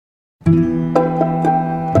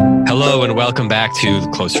Hello and welcome back to the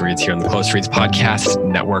Close Reads here on the Close Reads Podcast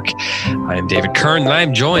Network. I am David Kern and I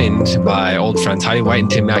am joined by old friends Heidi White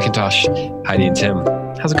and Tim McIntosh. Heidi and Tim,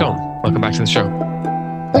 how's it going? Welcome back to the show.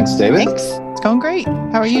 Thanks, David. Thanks. It's going great.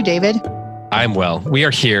 How are you, David? I'm well. We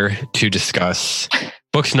are here to discuss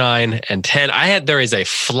books 9 and 10. There is a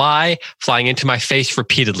fly flying into my face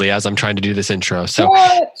repeatedly as I'm trying to do this intro. So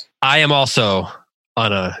What? I am also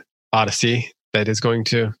on a odyssey that is going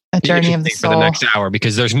to A journey of the for soul. the next hour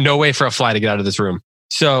because there's no way for a fly to get out of this room.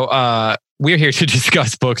 So we're here to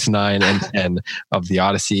discuss books 9 and 10 of the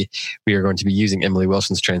Odyssey. We are going to be using Emily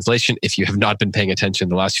Wilson's translation. If you have not been paying attention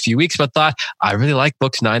the last few weeks but thought, I really like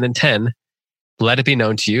books 9 and 10, let it be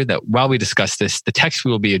known to you that while we discuss this, the text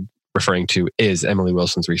we will be referring to is Emily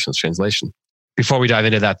Wilson's recent translation. Before we dive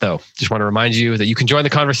into that, though, just want to remind you that you can join the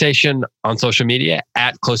conversation on social media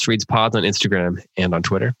at Close Reads Pods on Instagram and on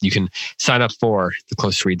Twitter. You can sign up for the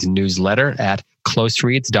Close Reads newsletter at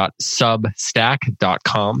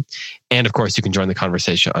closereads.substack.com. And of course, you can join the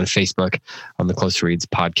conversation on Facebook on the Close Reads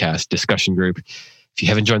podcast discussion group. If you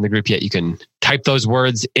haven't joined the group yet, you can type those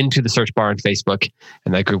words into the search bar on Facebook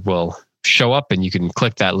and that group will show up and you can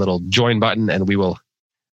click that little join button and we will,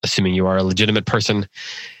 assuming you are a legitimate person,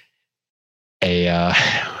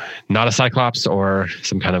 not a cyclops or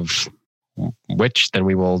some kind of witch, then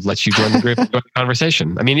we will let you join the group and join the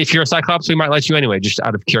conversation. I mean, if you're a cyclops, we might let you anyway, just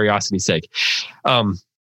out of curiosity's sake.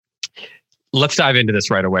 Let's dive into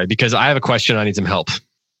this right away because I have a question. I need some help.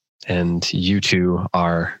 And you two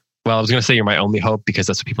are, well, I was going to say you're my only hope because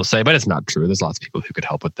that's what people say, but it's not true. There's lots of people who could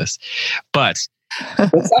help with this. But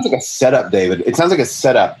That sounds like a setup, David. It sounds like a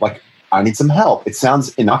setup. Like, I need some help. It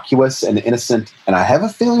sounds innocuous and innocent, and I have a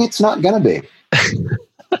feeling it's not going to be.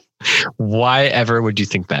 why ever would you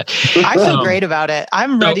think that? I feel great about it.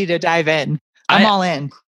 I'm ready to dive in. I'm all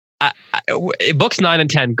in. Books 9 and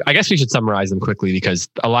 10, I guess we should summarize them quickly because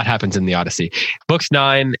a lot happens in the Odyssey. Books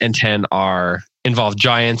 9 and 10 involve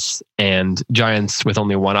giants and giants with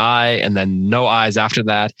only one eye and then no eyes after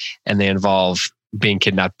that. And they involve being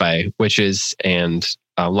kidnapped by witches and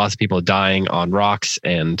lots of people dying on rocks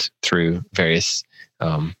and through various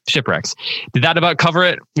shipwrecks. Did that about cover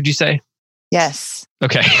it, would you say? Yes.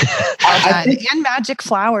 Okay. And magic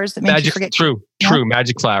flowers that make you forget. True.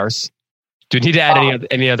 Magic flowers. Do we need to add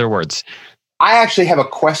any other words? I actually have a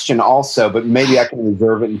question also, but maybe I can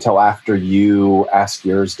reserve it until after you ask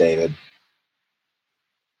yours, David.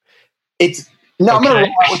 I'm going to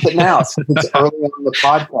roll out with it now since it's early on the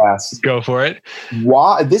podcast. Go for it.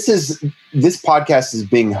 Why this podcast is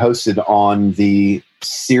being hosted on the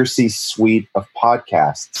Circe suite of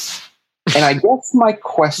podcasts. And I guess my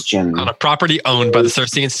question... On a property owned by the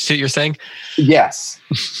Circe Institute, you're saying? Yes.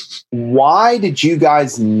 Why did you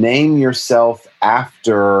guys name yourself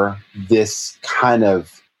after this kind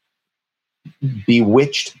of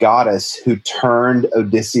bewitched goddess who turned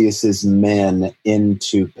Odysseus's men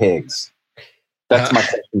into pigs? That's my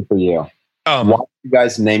question for you. Why did you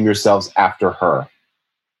guys name yourselves after her?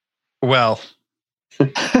 Well...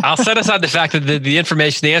 I'll set aside the fact that the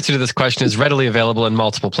information, the answer to this question is readily available in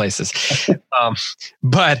multiple places.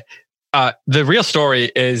 But the real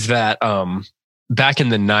story is that back in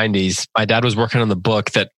the 90s, my dad was working on the book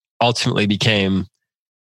that ultimately became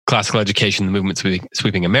Classical Education, the Movement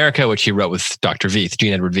Sweeping America, which he wrote with Dr. Veith,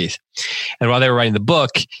 Gene Edward Veith. And while they were writing the book,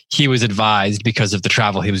 he was advised, because of the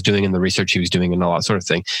travel he was doing and the research he was doing and all that sort of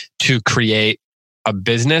thing, to create a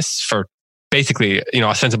business for basically,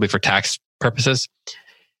 ostensibly for tax purposes.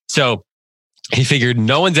 So he figured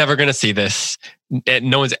no one's ever going to see this.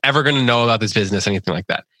 No one's ever going to know about this business, anything like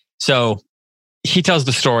that. So he tells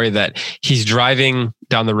the story that he's driving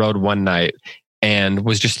down the road one night and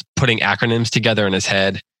was just putting acronyms together in his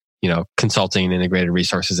head. Consulting and integrated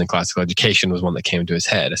resources in classical education was one that came to his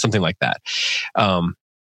head, something like that.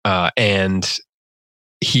 And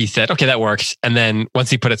he said, okay, that works. And then once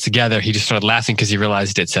he put it together, he just started laughing because he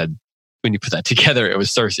realized it said, when you put that together, it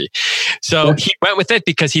was Circe. So he went with it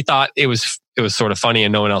because he thought it was sort of funny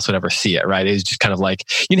and no one else would ever see it, right? It was just kind of like,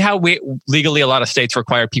 how legally a lot of states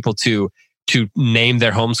require people to name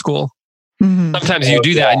their homeschool? Mm-hmm. Sometimes you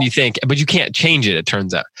do that and you think, but you can't change it, it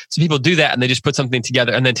turns out. So people do that and they just put something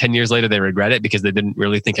together and then 10 years later they regret it because they didn't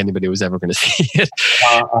really think anybody was ever going to see it.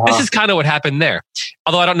 This is kind of what happened there.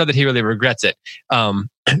 Although I don't know that he really regrets it.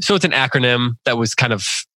 So it's an acronym that was kind of,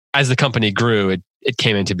 as the company grew, it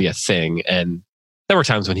came in to be a thing. And there were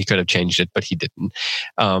times when he could have changed it, but he didn't.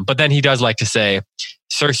 But then he does like to say,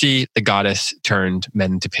 Circe, the goddess, turned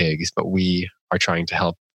men into pigs, but we are trying to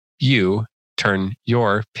help you turn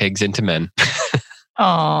your pigs into men.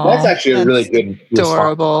 Oh, that's actually a really good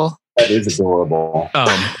adorable. That is adorable.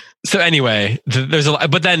 So anyway,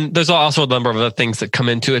 but then there's also a number of other things that come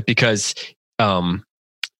into it because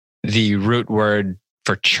the root word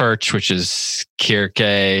for church, which is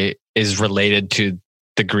kirke, is related to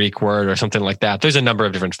the Greek word or something like that. There's a number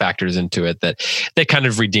of different factors into it that they kind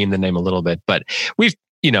of redeem the name a little bit. But we've,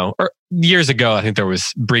 years ago, I think there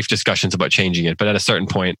was brief discussions about changing it, but at a certain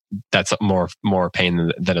point, that's more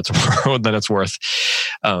pain than it's worth.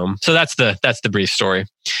 So that's the brief story.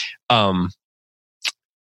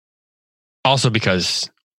 Also because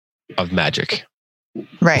of magic.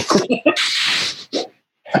 Right.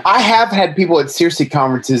 I have had people at Circe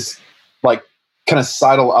conferences like kind of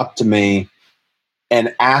sidle up to me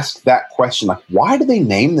and ask that question, like, why do they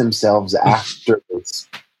name themselves after this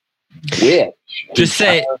witch? Just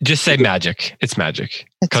say magic. It's magic.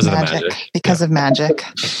 Because of the magic. Because of magic.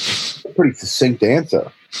 Pretty succinct answer.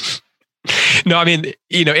 No, I mean,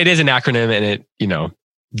 it is an acronym, and it,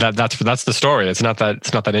 that's the story. It's not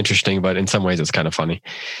that interesting, but in some ways it's kind of funny.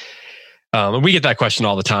 And we get that question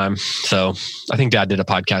all the time. So I think Dad did a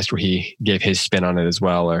podcast where he gave his spin on it as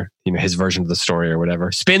well, or his version of the story or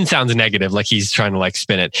whatever. Spin sounds negative, like he's trying to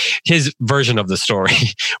spin it. His version of the story,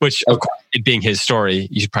 which of course, it being his story,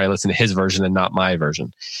 you should probably listen to his version and not my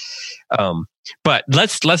version. But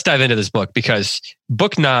let's dive into this book, because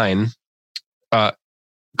book 9,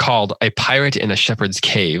 called A Pirate in a Shepherd's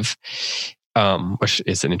Cave, which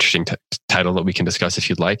is an interesting title that we can discuss if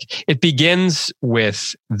you'd like. It begins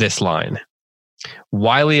with this line: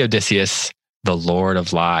 "Wily Odysseus, the Lord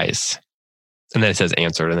of Lies." And then it says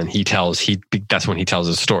answered. And then that's when he tells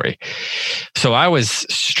his story. So I was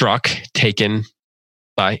struck, taken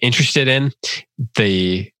by, interested in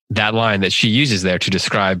that line that she uses there to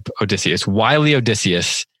describe Odysseus. Wily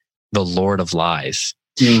Odysseus, the Lord of Lies.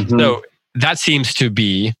 Mm-hmm. So that seems to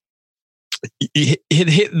be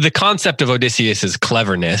the concept of Odysseus's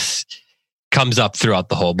cleverness comes up throughout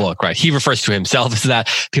the whole book, right? He refers to himself as that.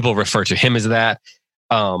 People refer to him as that.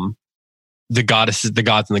 The gods and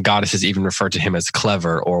the goddesses even refer to him as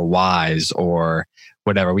clever or wise or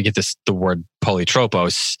whatever. We get the word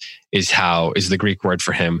polytropos is the Greek word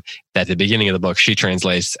for him that at the beginning of the book she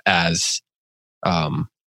translates as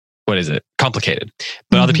complicated.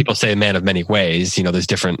 But other people say man of many ways. There's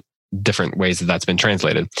different ways that's been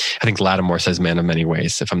translated. I think Lattimore says man of many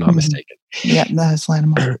ways, if I'm not mistaken. Yeah, that's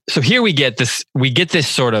Lattimore. So here we get this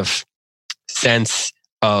sort of sense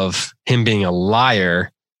of him being a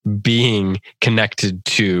liar being connected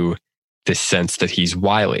to this sense that he's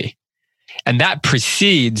wily. And that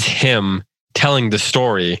precedes him telling the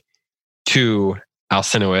story to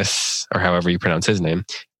Alcinous, or however you pronounce his name,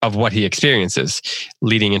 of what he experiences,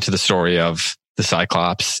 leading into the story of the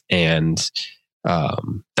Cyclops and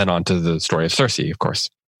then on to the story of Circe, of course.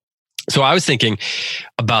 So I was thinking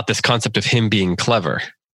about this concept of him being clever.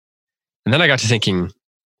 And then I got to thinking,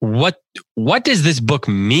 what does this book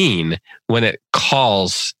mean when it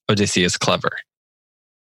calls Odysseus clever?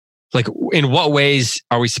 Like, in what ways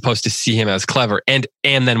are we supposed to see him as clever? And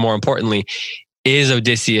then more importantly, is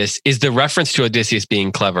the reference to Odysseus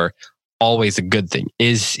being clever always a good thing?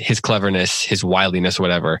 Is his cleverness, his wiliness,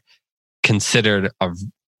 whatever, considered a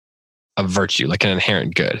virtue, like an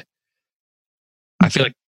inherent good? I feel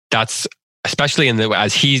like that's, especially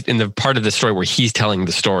as he's in the part of the story where he's telling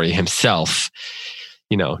the story himself,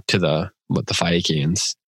 to the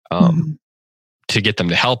Phaeacians, to get them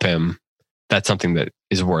to help him. That's something that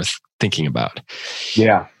is worth thinking about.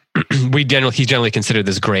 Yeah. He's generally considered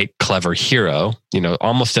this great, clever hero,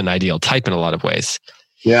 almost an ideal type in a lot of ways.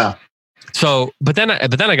 Yeah. So, but then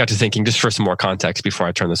I got to thinking, just for some more context before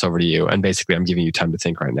I turn this over to you, and basically I'm giving you time to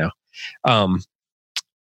think right now.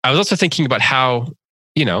 I was also thinking about how,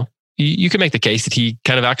 you can make the case that he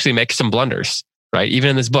kind of actually makes some blunders, right? Even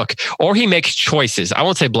in this book, or he makes choices. I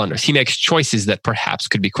won't say blunders. He makes choices that perhaps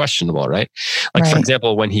could be questionable, right? Like, for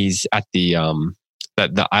example, when he's at the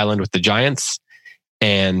island with the giants,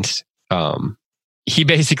 and he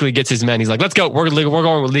basically gets his men. He's like, "Let's go. We're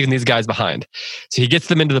leaving these guys behind." So he gets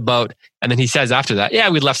them into the boat, and then he says after that, "Yeah,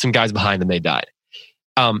 we left some guys behind, and they died."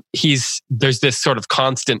 There's this sort of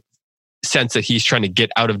constant sense that he's trying to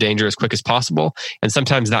get out of danger as quick as possible, and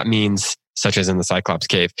sometimes that means, such as in the Cyclops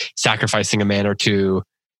cave, sacrificing a man or two,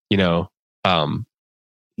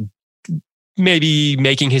 maybe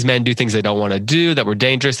making his men do things they don't want to do that were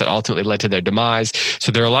dangerous, that ultimately led to their demise.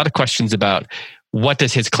 So there are a lot of questions about what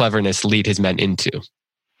does his cleverness lead his men into?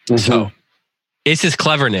 Mm-hmm. So is his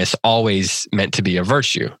cleverness always meant to be a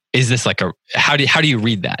virtue? Is this like how do you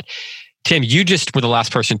read that? Tim, you just were the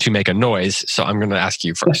last person to make a noise, so I'm going to ask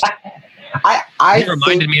you first. You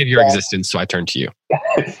reminded me of your existence, so I turned to you.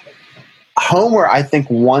 Homer, I think,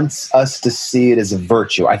 wants us to see it as a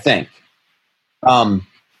virtue. I think.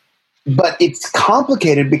 But it's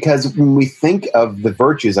complicated because when we think of the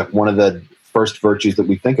virtues, like one of the first virtues that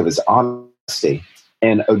we think of is honesty.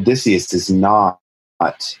 And Odysseus is not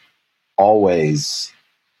always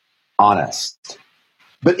honest.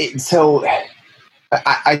 But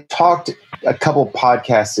I talked a couple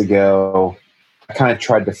podcasts ago, I kind of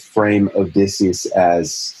tried to frame Odysseus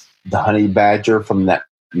as the honey badger from that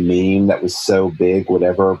meme that was so big,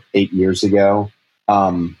 8 years ago.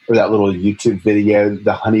 Or that little YouTube video,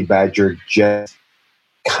 the honey badger just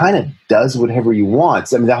kind of does whatever he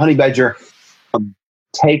wants. I mean, the honey badger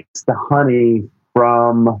takes the honey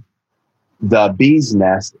from the bee's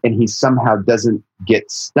nest and he somehow doesn't get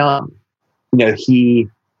stung. He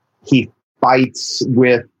fights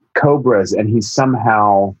with cobras and he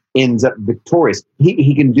somehow ends up victorious.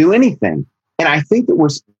 He can do anything. And I think that we're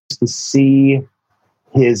supposed to see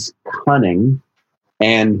his cunning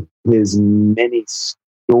and his many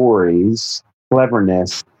stories,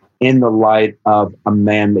 cleverness in the light of a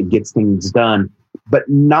man that gets things done, but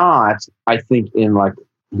not, I think, in like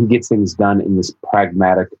he gets things done in this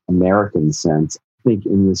pragmatic American sense. I think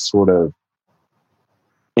in this sort of,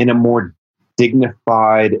 in a more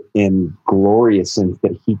dignified and glorious sense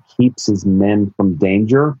that he keeps his men from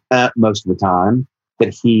danger most of the time,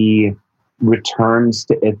 that he returns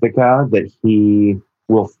to Ithaca, that he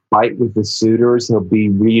will fight with the suitors, he'll be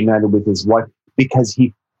reunited with his wife, because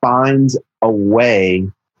he finds a way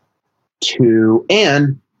to,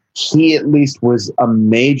 and he at least was a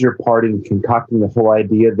major part in concocting the whole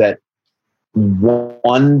idea that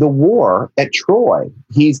won the war at Troy.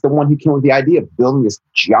 He's the one who came with the idea of building this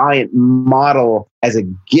giant model as a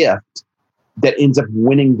gift that ends up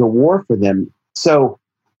winning the war for them. So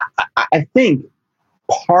I think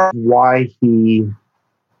part of why he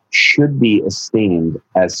should be esteemed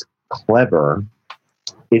as clever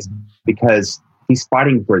is because he's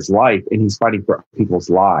fighting for his life and he's fighting for people's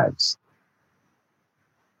lives.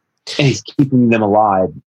 And he's keeping them alive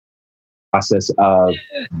in the process of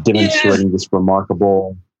demonstrating this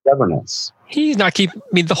remarkable cleverness. He's not keeping, I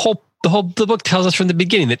mean, the book tells us from the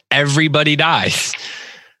beginning that everybody dies.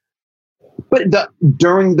 But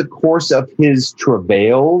during the course of his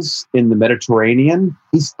travails in the Mediterranean,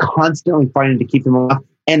 he's constantly fighting to keep them alive.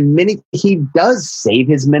 And he does save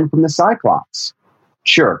his men from the Cyclops.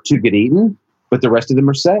 Sure, 2 get eaten, but the rest of them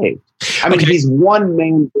are saved. I mean, he's one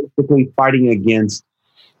man basically fighting against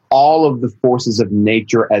all of the forces of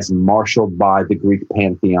nature as marshaled by the Greek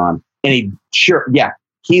pantheon. And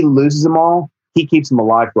he loses them all. He keeps them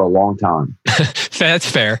alive for a long time. That's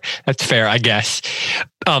fair. I guess.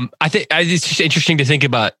 I think it's just interesting to think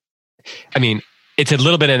about. I mean, it's a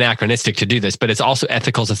little bit anachronistic to do this, but it's also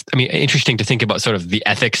ethical. Interesting to think about sort of the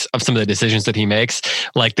ethics of some of the decisions that he makes,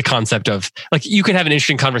 like the concept of, like, you could have an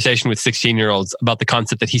interesting conversation with 16-year-olds about the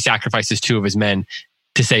concept that he sacrifices 2 of his men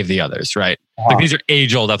to save the others, right? Wow. Like, these are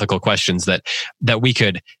age-old ethical questions that we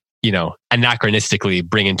could, anachronistically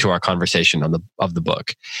bring into our conversation of the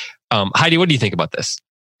book. Heidi, what do you think about this?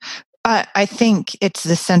 I think it's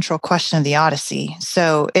the central question of the Odyssey.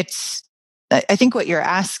 So I think what you're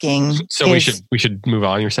asking. So we should move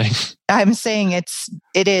on. You're saying? I'm saying it's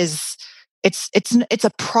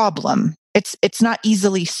a problem. It's not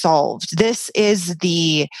easily solved. This is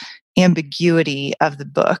the ambiguity of the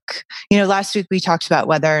book. Last week we talked about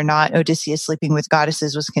whether or not Odysseus sleeping with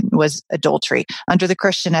goddesses was adultery. Under the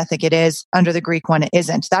Christian ethic, it is. Under the Greek one, it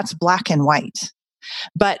isn't. That's black and white.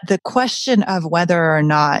 But the question of whether or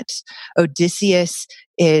not Odysseus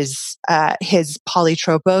is his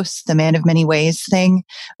polytropos, the man of many ways thing,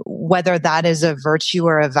 whether that is a virtue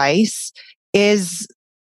or a vice, is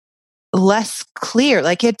less clear.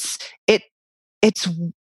 Like it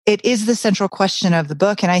is the central question of the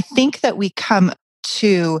book. And I think that we come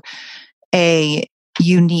to a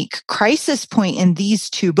unique crisis point in these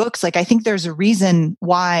 2 books. Like, I think there's a reason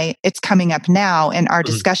why it's coming up now in our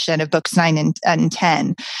discussion of books 9 and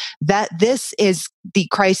 10, that this is the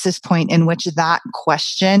crisis point in which that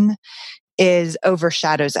question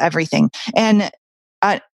overshadows everything. And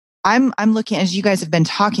I'm looking, as you guys have been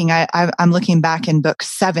talking, I'm looking back in book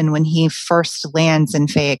 7 when he first lands in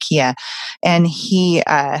Phaeacia, and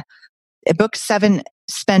book 7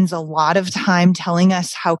 spends a lot of time telling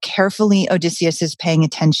us how carefully Odysseus is paying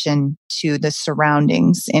attention to the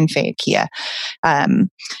surroundings in Phaeacia.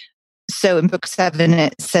 So in book 7,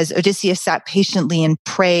 it says Odysseus sat patiently and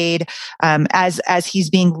prayed as he's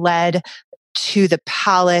being led to the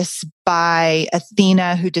palace by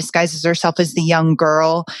Athena, who disguises herself as the young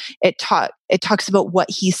girl. It talks about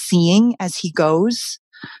what he's seeing as he goes.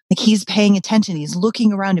 Like, he's paying attention. He's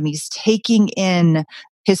looking around him. He's taking in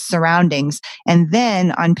his surroundings. And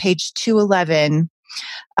then on page 211,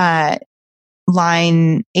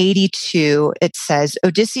 line 82, it says,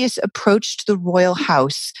 Odysseus approached the royal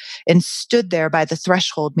house and stood there by the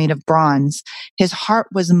threshold made of bronze. His heart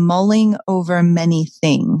was mulling over many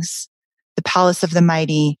things. The palace of the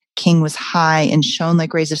mighty king was high and shone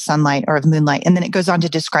like rays of sunlight or of moonlight. And then it goes on to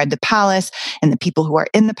describe the palace and the people who are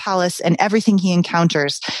in the palace and everything he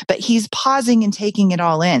encounters. But he's pausing and taking it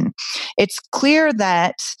all in. It's clear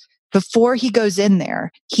that before he goes in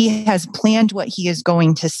there, he has planned what he is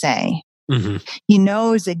going to say. Mm-hmm. He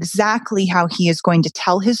knows exactly how he is going to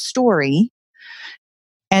tell his story.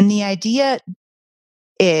 And the idea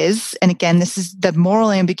is, and again, this is the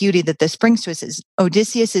moral ambiguity that this brings to us, is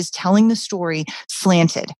Odysseus is telling the story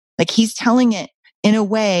slanted. Like he's telling it in a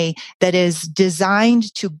way that is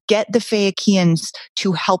designed to get the Phaeacians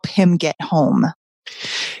to help him get home.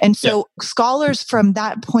 And so scholars from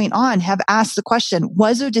that point on have asked the question,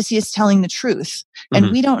 was Odysseus telling the truth?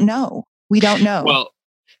 And we don't know. We don't know. Well,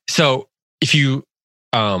 so if you,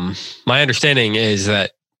 my understanding is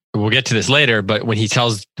that we'll get to this later, but when he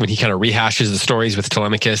kind of rehashes the stories with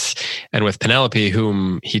Telemachus and with Penelope,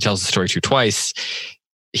 whom he tells the story to twice,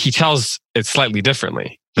 he tells it slightly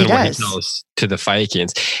differently than what he tells to the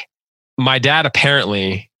Phaeacians. My dad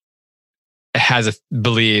apparently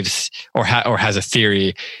believes or has a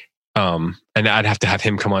theory, and I'd have to have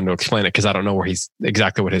him come on to explain it because I don't know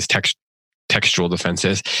exactly what his textual defense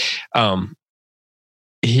is.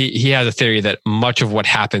 He has a theory that much of what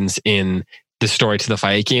happens in the story to the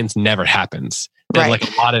Phaeacians never happens. That like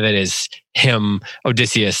a lot of it is him,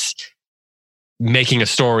 Odysseus, making the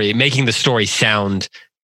story sound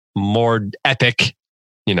more epic,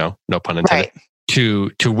 no pun intended,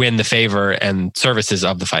 to win the favor and services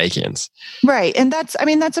of the Phaeacians. Right. And that's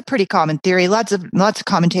a pretty common theory. Lots of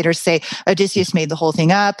commentators say Odysseus made the whole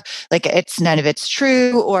thing up. Like none of it's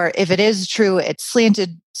true, or if it is true, it's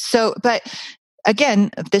slanted. So, but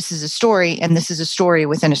again, this is a story, and this is a story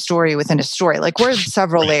within a story within a story. Like we're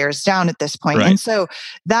several layers down at this point. And so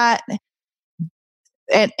that,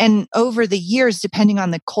 and over the years, depending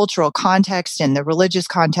on the cultural context and the religious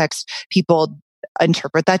context, people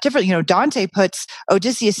interpret that differently. Dante puts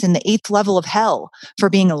Odysseus in the 8th level of hell for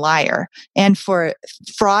being a liar and for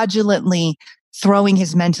fraudulently throwing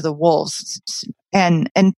his men to the wolves. And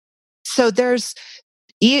so there's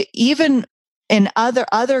even in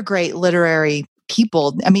other great literary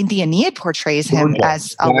people, the Aeneid portrays him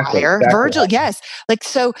as a liar. Exactly. Virgil, yes. Like,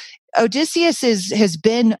 so Odysseus has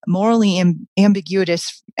been morally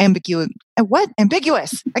ambiguous. Ambiguous.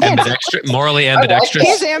 Again. Morally ambidextrous.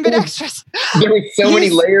 He's ambidextrous. There were so many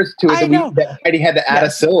layers to it that he had to add a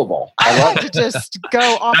syllable. I love it. To just go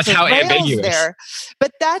off that's the how rails ambiguous. There.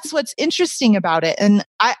 But that's what's interesting about it. And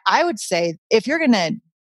I would say if you're going to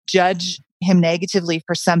judge him negatively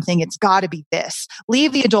for something, it's got to be this.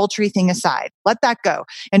 Leave the adultery thing aside. Let that go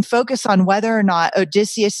and focus on whether or not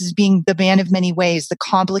Odysseus is being the man of many ways, the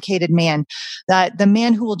complicated man, that the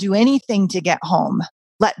man who will do anything to get home.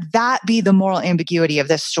 Let that be the moral ambiguity of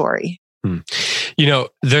this story.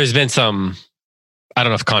 There's been some, I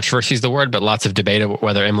don't know if controversy is the word, but lots of debate about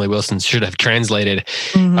whether Emily Wilson should have translated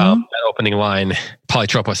that opening line,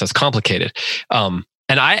 Polytropos, as complicated. And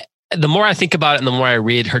the more I think about it and the more I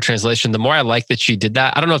read her translation, the more I like that she did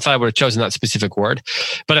that. I don't know if I would have chosen that specific word,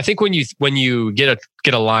 but I think when you get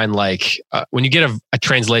a line like, when you get a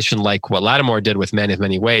translation like what Lattimore did with Man of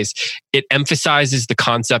Many Ways, it emphasizes the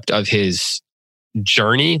concept of his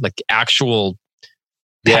journey, like actual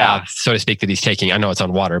path, so to speak, that he's taking. I know it's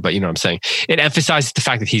on water, but you know what I'm saying? It emphasizes the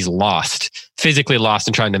fact that he's physically lost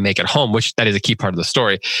and trying to make it home, which that is a key part of the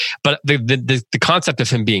story. But the concept of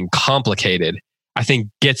him being complicated, I think,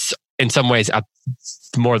 gets in some ways at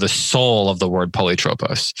more the soul of the word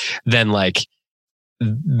polytropos than like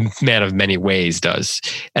Man of Many Ways does.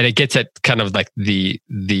 And it gets at kind of like the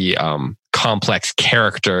complex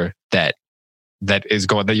character that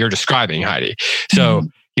you're describing, Heidi. So,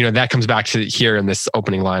 that comes back to here in this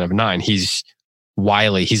opening line of 9. He's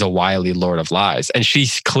wily. He's a wily Lord of Lies. And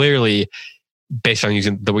she's clearly, based on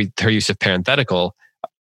using her use of parenthetical,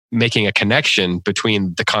 making a connection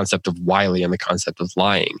between the concept of wily and the concept of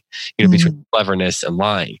lying, between cleverness and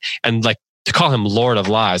lying. And like to call him Lord of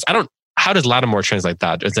Lies, how does Lattimore translate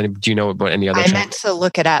that? Do you know about any other? I meant to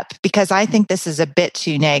look it up because I think this is a bit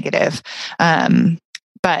too negative.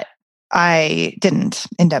 But I didn't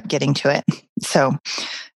end up getting to it. So,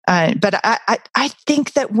 but I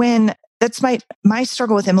think that that's my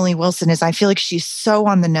struggle with Emily Wilson is I feel like she's so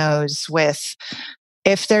on the nose with,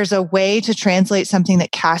 if there's a way to translate something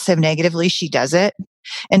that casts him negatively, she does it.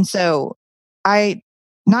 And so I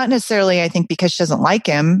not necessarily, I think, because she doesn't like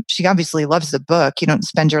him. She obviously loves the book. You don't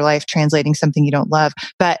spend your life translating something you don't love.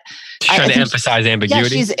 But she's trying to emphasize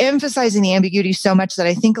ambiguity. Yeah, she's emphasizing the ambiguity so much that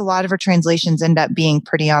I think a lot of her translations end up being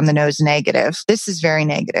pretty on the nose negative. This is very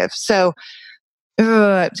negative. So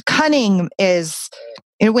cunning is,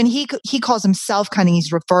 when he calls himself cunning,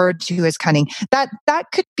 he's referred to as cunning. That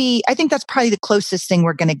could be, I think that's probably the closest thing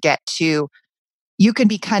we're going to get to. You can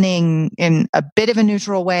be cunning in a bit of a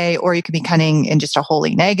neutral way, or you can be cunning in just a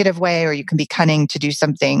wholly negative way, or you can be cunning to do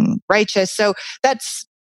something righteous. So that's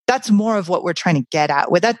more of what we're trying to get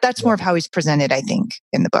at with that. That's more of how he's presented, I think,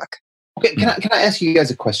 in the book. Okay, can I ask you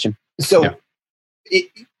guys a question? So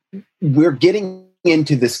we're getting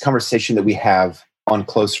into this conversation that we have on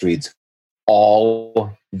Close Reads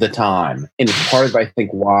all the time. And it's part of, I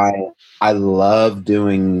think, why I love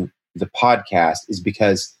doing the podcast is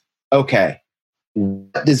because, okay,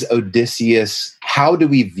 what does Odysseus, how do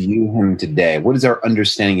we view him today? What is our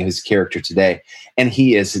understanding of his character today? And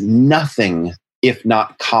he is nothing if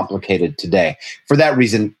not complicated today. For that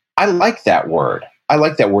reason, I like that word. I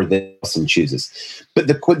like that word that Nelson chooses. But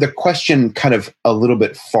the question kind of a little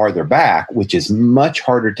bit farther back, which is much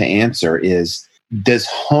harder to answer, is does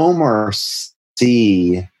Homer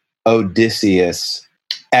see Odysseus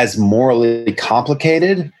as morally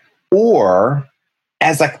complicated or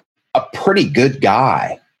as like a pretty good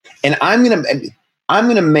guy? And I'm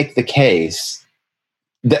gonna make the case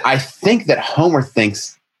that I think that Homer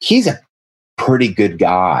thinks he's a pretty good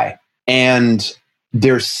guy. And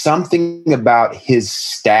there's something about his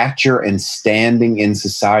stature and standing in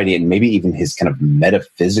society, and maybe even his kind of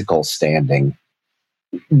metaphysical standing,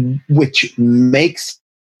 which makes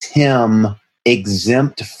him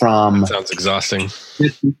exempt from... That sounds exhausting.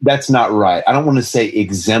 That's not right. I don't want to say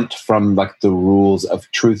exempt from like the rules of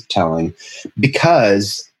truth telling,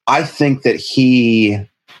 because I think that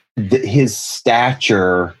his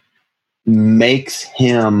stature makes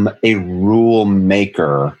him a rule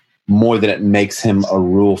maker more than it makes him a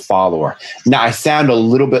rule follower. Now, I sound a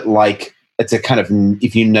little bit like it's a kind of,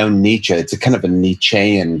 if you know Nietzsche, it's a kind of a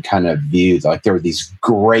Nietzschean kind of view. Like there were these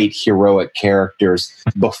great heroic characters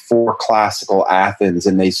before classical Athens,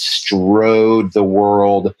 and they strode the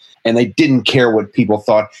world and they didn't care what people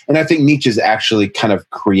thought. And I think Nietzsche's actually kind of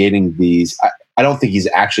creating these. I don't think he's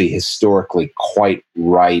actually historically quite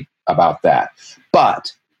right about that.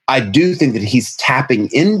 But I do think that he's tapping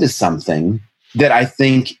into something that I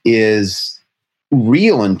think is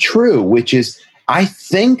real and true, which is I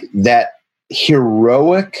think that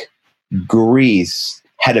heroic Greece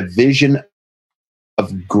had a vision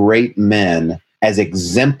of great men as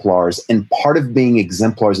exemplars. And part of being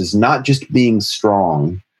exemplars is not just being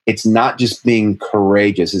strong. It's not just being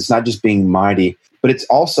courageous. It's not just being mighty, but it's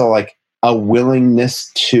also like a willingness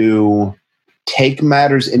to take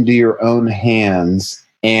matters into your own hands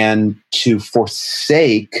and to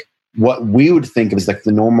forsake what we would think of as like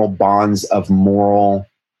the normal bonds of moral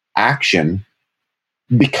action,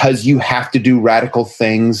 because you have to do radical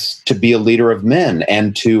things to be a leader of men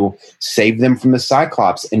and to save them from the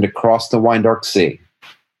Cyclops and to cross the wine dark sea.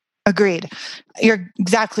 Agreed. You're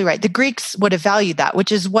exactly right. The Greeks would have valued that,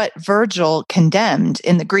 which is what Virgil condemned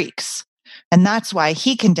in the Greeks. And that's why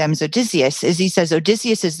he condemns Odysseus, is he says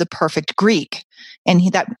Odysseus is the perfect Greek, and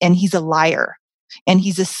he's a liar, and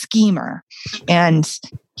he's a schemer, and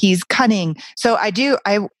he's cunning. So I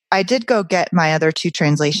did go get my other two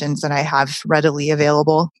translations that I have readily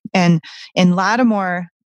available. And in Lattimore,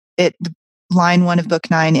 line 1 of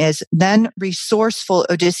book 9 is, then resourceful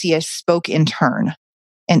Odysseus spoke in turn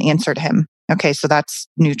and answered him. Okay, so that's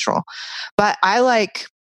neutral. But I like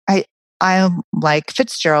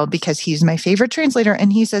Fitzgerald because he's my favorite translator.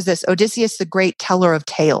 And he says this, Odysseus, the great teller of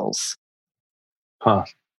tales. Huh.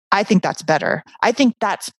 I think that's better. I think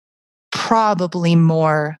that's probably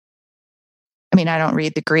more, I mean, I don't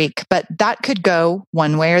read the Greek, but that could go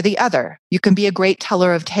one way or the other. You can be a great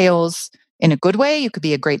teller of tales in a good way. You could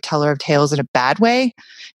be a great teller of tales in a bad way.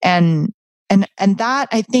 And that,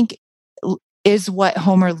 I think, is what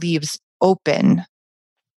Homer leaves open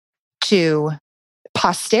to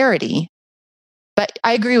posterity. But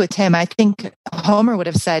I agree with Tim. I think Homer would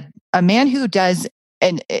have said a man who does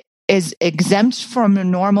and is exempt from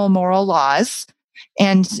normal moral laws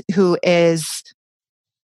and who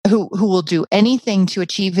will do anything to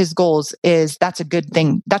achieve his goals, that's a good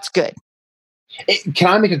thing. That's good. Can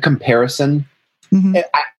I make a comparison? Mm-hmm.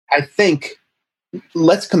 I think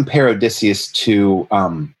let's compare Odysseus to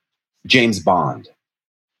James Bond.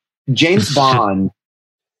 James Bond,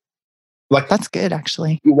 like, that's good,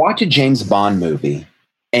 actually. You watch a James Bond movie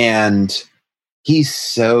and he's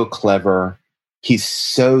so clever. He's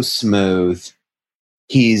so smooth.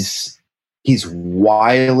 He's He's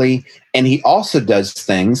wily, and he also does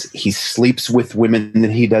things. He sleeps with women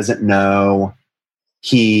that he doesn't know.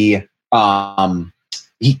 He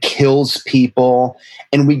kills people,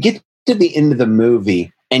 and we get to the end of the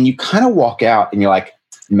movie, and you kind of walk out, and you're like,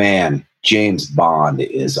 "Man, James Bond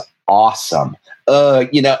is awesome."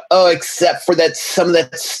 Except for that, some of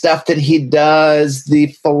that stuff that he does, the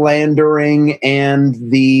philandering and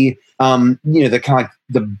the the kind of like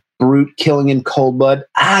the brute killing in cold blood.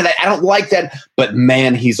 I don't like that, but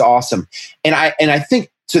man, he's awesome. And I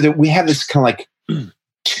think so that we have this kind of like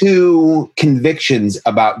two convictions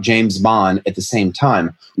about James Bond at the same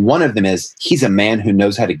time. One of them is he's a man who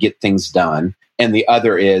knows how to get things done, and the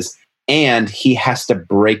other is, and he has to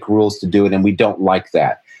break rules to do it, and we don't like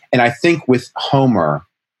that. And I think with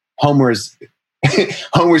Homer's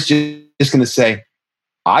just going to say,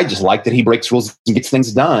 I just like that he breaks rules and gets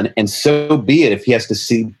things done. And so be it if he has to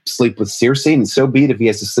sleep with Circe, and so be it if he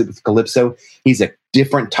has to sleep with Calypso. He's a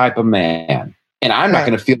different type of man. And I'm not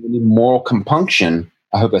going to feel any moral compunction,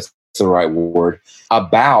 I hope that's the right word,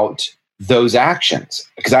 about those actions.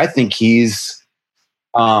 Because I think he's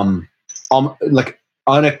like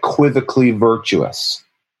unequivocally virtuous.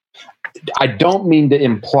 I don't mean to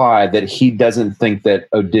imply that he doesn't think that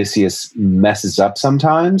Odysseus messes up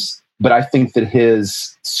sometimes, but I think that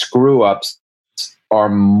his screw-ups are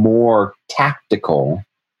more tactical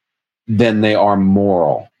than they are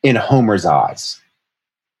moral in Homer's eyes.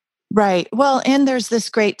 Right. Well, and there's this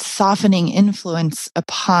great softening influence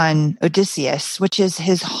upon Odysseus, which is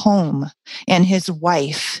his home and his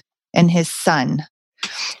wife and his son,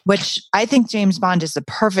 which I think James Bond is the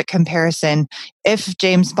perfect comparison if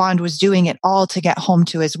James Bond was doing it all to get home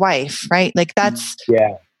to his wife, right? Like that's,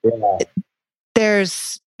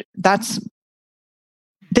 that's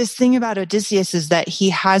this thing about Odysseus is that he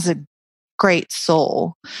has a great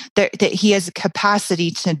soul, that he has a capacity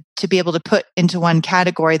to be able to put into one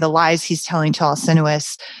category the lies he's telling to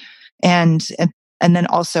Alcinous, and then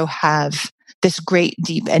also have this great,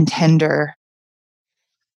 deep, and tender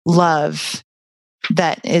love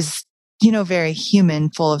that is, very human,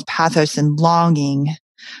 full of pathos and longing,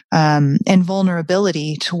 and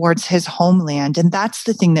vulnerability towards his homeland. And that's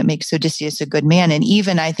the thing that makes Odysseus a good man. And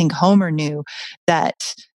even I think Homer knew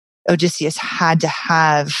that Odysseus had to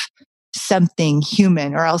have something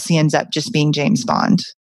human, or else he ends up just being James Bond.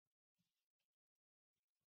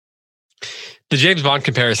 The James Bond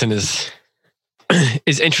comparison is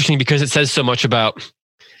interesting because it says so much about,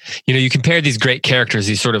 you compare these great characters,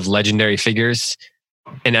 these sort of legendary figures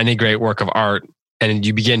in any great work of art, and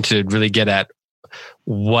you begin to really get at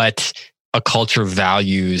what a culture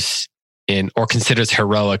values in, or considers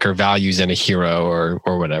heroic, or values in a hero,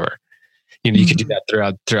 or whatever. You can do that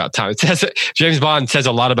throughout time. It says James Bond says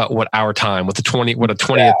a lot about what our time, what a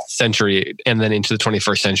 20th century, and then into the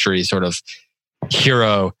 21st century sort of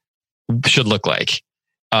hero should look like.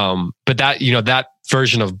 But that that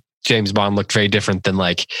version of James Bond looked very different than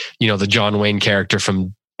the John Wayne character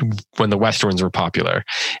from when the Westerns were popular.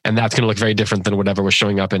 And that's going to look very different than whatever was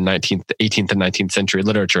showing up in 18th and 19th century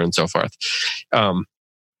literature and so forth.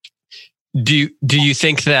 Do you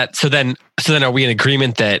think that, so then are we in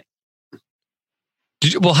agreement that,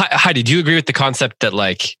 Heidi, do you agree with the concept that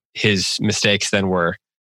his mistakes then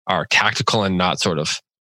are tactical and not sort of,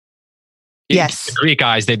 yes, in Greek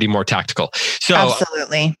eyes, they'd be more tactical. So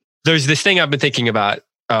absolutely. There's this thing I've been thinking about,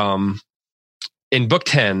 in book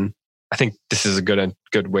 10, I think this is a good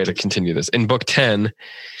way to continue this. In book 10,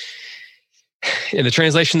 in the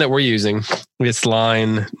translation that we're using, it's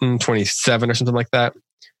line 27 or something like that.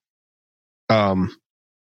 And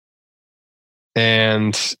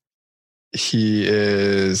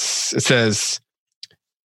it says,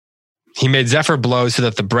 he made Zephyr blow so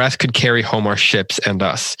that the breath could carry home our ships and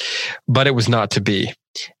us. But it was not to be.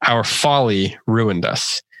 Our folly ruined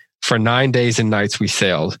us. For 9 days and nights we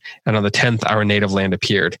sailed, and on the 10th our native land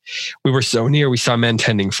appeared. We were so near we saw men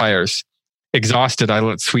tending fires. Exhausted, I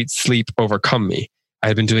let sweet sleep overcome me. I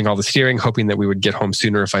had been doing all the steering, hoping that we would get home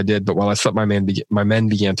sooner if I did, but while I slept, my men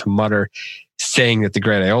began to mutter, saying that the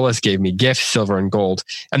great Aeolus gave me gifts, silver and gold.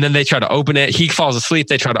 And then they try to open it. He falls asleep.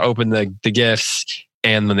 They try to open the gifts,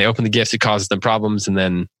 and when they open the gifts, it causes them problems. And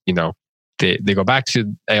then, they go back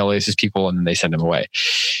to Aeolus' people, and then they send him away.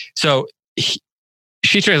 So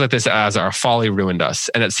she translates this as our folly ruined us.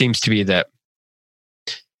 And it seems to be that,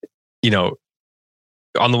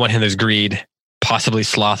 on the one hand, there's greed, possibly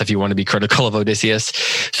sloth if you want to be critical of Odysseus.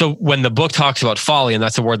 So when the book talks about folly, and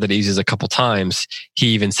that's a word that he uses a couple times, he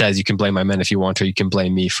even says, you can blame my men if you want, or you can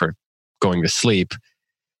blame me for going to sleep.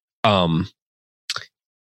 What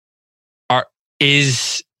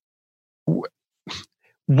is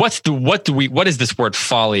this word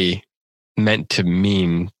folly meant to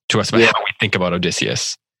mean to us about how we think about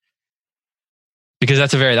Odysseus.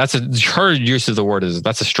 Because her use of the word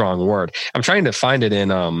that's a strong word. I'm trying to find it in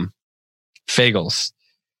Fagles.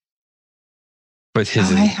 But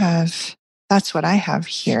that's what I have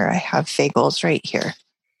here. I have Fagles right here.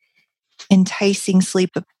 Enticing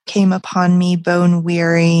sleep came upon me, bone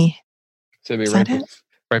weary. So it'd be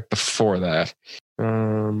right before that.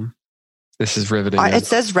 This is riveting. It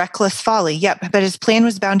says reckless folly. Yep. But his plan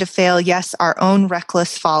was bound to fail. Yes, our own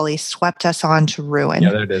reckless folly swept us on to ruin. Yeah,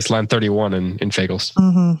 there it is. Line 31 in Fagles.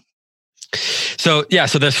 Mm-hmm. So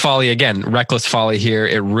there's folly again. Reckless folly here.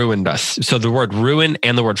 It ruined us. So the word ruin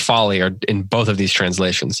and the word folly are in both of these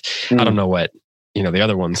translations. I don't know what, the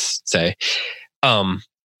other ones say.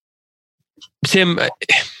 Tim,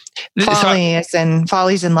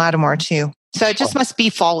 folly's in Lattimore too. So it just must be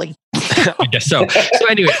folly. I guess so. So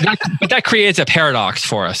anyway, that creates a paradox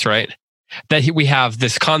for us, right? That we have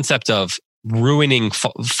this concept of ruining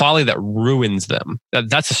folly that ruins them.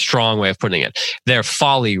 That's a strong way of putting it.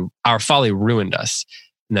 Our folly ruined us.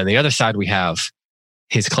 And then the other side, we have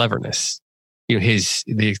his cleverness.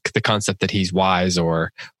 The concept that he's wise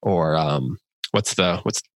or what's the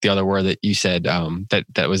other word that you said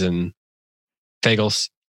that was in Fagles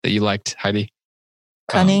that you liked, Heidi?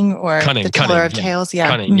 Cunning the teller of tales. Yeah.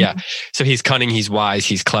 Cunning. Yeah. So he's cunning, he's wise,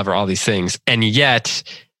 he's clever, all these things. And yet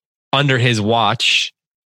under his watch,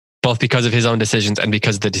 both because of his own decisions and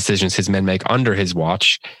because of the decisions his men make under his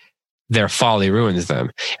watch, their folly ruins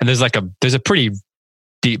them. And there's a pretty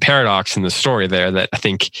deep paradox in the story there that I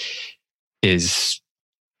think is,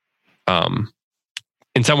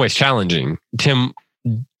 in some ways challenging. Tim,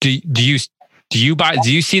 do you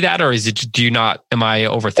see that, or do you not? Am I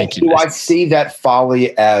overthinking Do this? I see that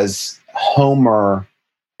folly as Homer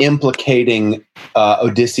implicating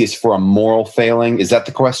Odysseus for a moral failing? Is that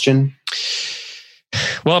the question?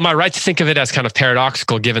 Well, am I right to think of it as kind of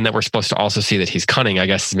paradoxical, given that we're supposed to also see that he's cunning? I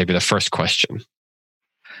guess is maybe the first question.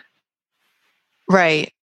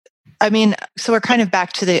 Right. I mean, so we're kind of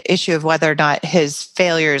back to the issue of whether or not his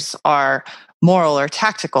failures are moral or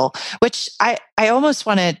tactical, which I almost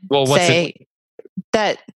want to say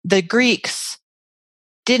that the Greeks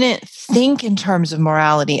didn't think in terms of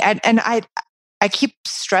morality. And I keep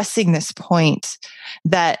stressing this point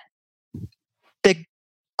that the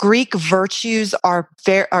Greek virtues are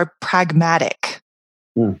pragmatic.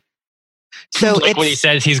 So like when he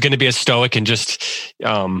says he's going to be a stoic and just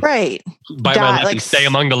right by my life stay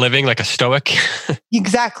among the living like a stoic.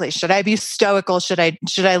 Exactly. Should I be stoical? Should I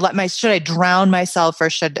drown myself, or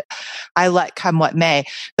should I let come what may?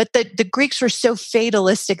 But the Greeks were so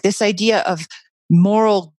fatalistic. This idea of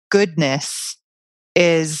moral goodness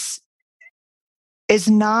is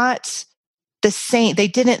not the same. They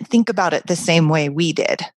didn't think about it the same way we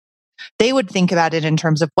did. They would think about it in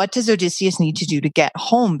terms of what does Odysseus need to do to get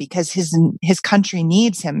home, because his country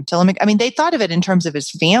needs him. I mean, they thought of it in terms of his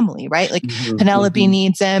family, right? Like Penelope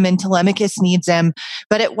needs him and Telemachus needs him,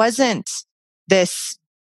 but it wasn't the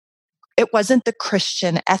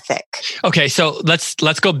Christian ethic. Okay, so let's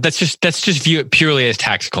go. Let's just view it purely as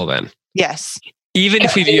tactical then. Yes. Even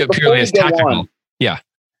if we view it purely as tactical. Yeah.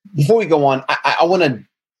 Before we go on, I want to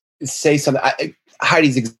say something.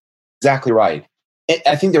 Heidi's exactly right.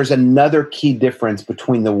 I think there's another key difference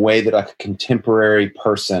between the way that a contemporary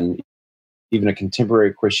person, even a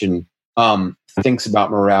contemporary Christian, thinks about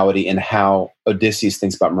morality and how Odysseus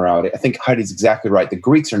thinks about morality. I think Heidi's exactly right. The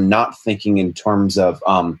Greeks are not thinking in terms of,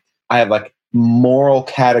 I have like moral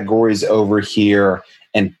categories over here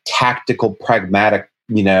and tactical, pragmatic,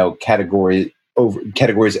 categories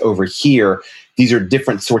over here. These are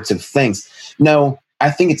different sorts of things. No,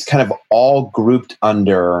 I think it's kind of all grouped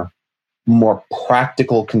under more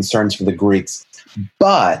practical concerns for the Greeks.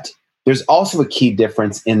 But there's also a key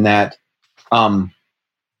difference in that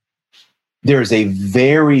there's a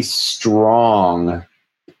very strong,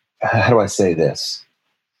 how do I say this?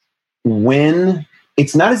 When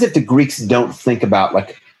it's not as if the Greeks don't think about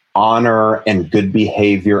like honor and good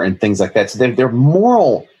behavior and things like that. So they're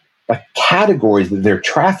moral categories that they're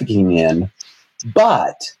trafficking in,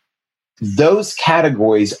 but those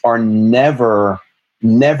categories are never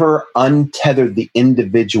untethered the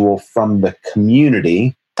individual from the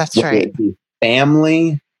community. That's right. It be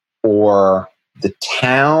family or the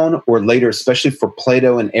town, or later, especially for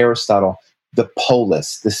Plato and Aristotle, the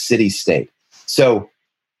polis, the city-state. So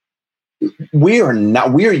we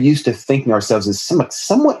are used to thinking ourselves as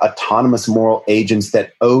somewhat autonomous moral agents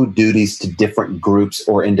that owe duties to different groups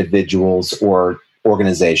or individuals or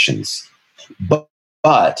organizations. But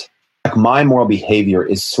like my moral behavior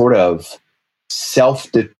is sort of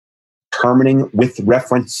self-determining with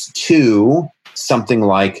reference to something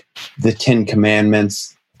like the Ten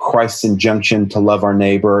Commandments, Christ's injunction to love our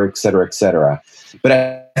neighbor, et cetera, et cetera. But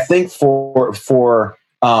I think for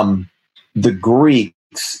the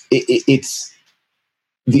Greeks, it's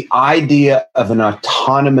the idea of an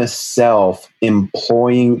autonomous self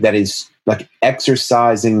that is like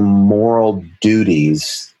exercising moral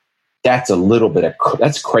duties. That's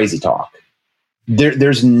that's crazy talk.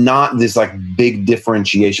 There's not this like big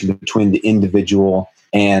differentiation between the individual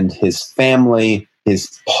and his family,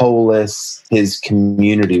 his polis, his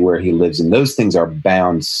community where he lives. And those things are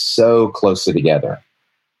bound so closely together.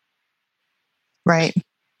 Right. I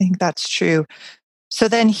think that's true. So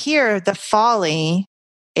then here, the folly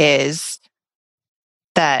is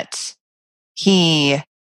that he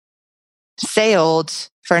sailed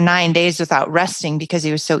for 9 days without resting because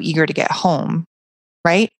he was so eager to get home,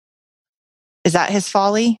 right? Is that his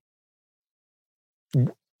folly?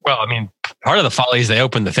 Well, I mean, part of the folly is they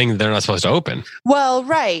open the thing that they're not supposed to open. Well,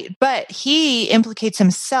 right. But he implicates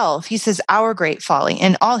himself. He says, our great folly.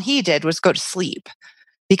 And all he did was go to sleep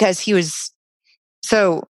because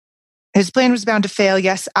so his plan was bound to fail.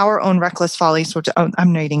 Yes, our own reckless folly.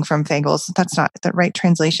 I'm reading from Fagles. That's not the right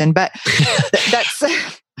translation, but that's...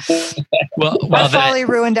 Our folly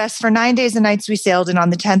ruined us. For 9 days and nights we sailed, and on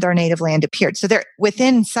the 10th our native land appeared. So they're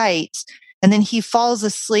within sight, and then he falls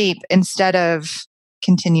asleep instead of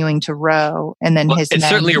continuing to row. And then it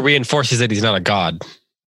certainly reinforces that he's not a god.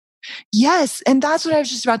 Yes, and that's what I was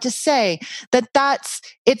just about to say.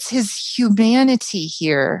 It's his humanity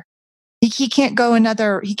here. He can't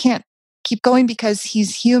keep going because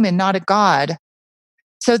he's human, not a god.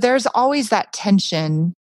 So there's always that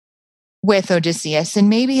tension with Odysseus. And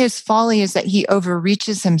maybe his folly is that he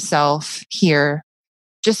overreaches himself here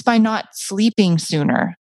just by not sleeping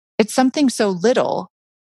sooner. It's something so little,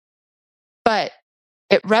 but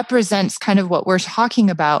it represents kind of what we're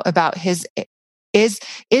talking about his is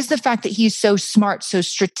the fact that he's so smart, so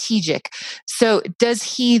strategic. So does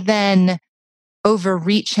he then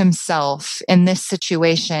overreach himself in this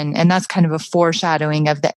situation? And that's kind of a foreshadowing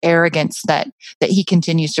of the arrogance that he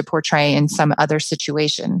continues to portray in some other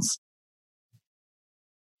situations.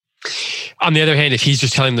 On the other hand, if he's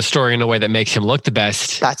just telling the story in a way that makes him look the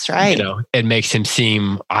best, that's right. It makes him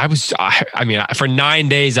seem. For 9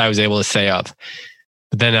 days I was able to stay up,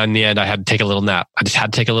 but then in the end I had to take a little nap. I just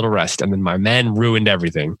had to take a little rest, and then my men ruined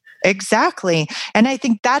everything. Exactly, and I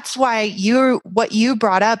think that's why what you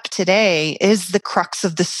brought up today is the crux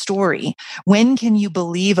of the story. When can you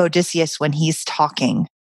believe Odysseus when he's talking?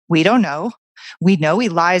 We don't know. We know he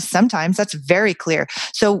lies sometimes. That's very clear.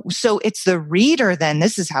 So it's the reader then.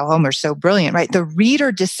 This is how Homer's so brilliant, right? The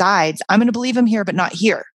reader decides, I'm going to believe him here, but not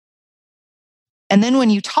here. And then when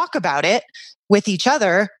you talk about it with each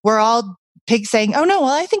other, we're all pigs saying, oh no,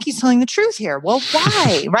 well, I think he's telling the truth here. Well,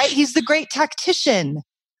 why? Right? He's the great tactician.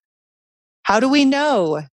 How do we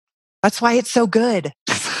know? That's why it's so good.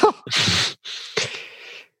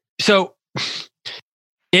 So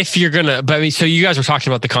if you're going to, so you guys were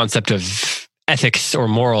talking about the concept of ethics or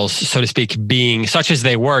morals, so to speak, being such as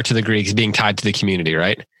they were to the Greeks, being tied to the community,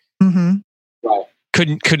 right? Mm-hmm. Right.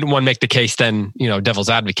 Couldn't one make the case then, devil's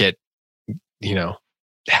advocate,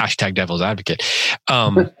 hashtag devil's advocate.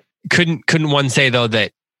 Couldn't one say though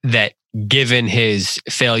that given his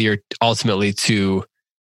failure ultimately to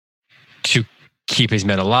keep his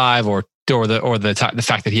men alive or the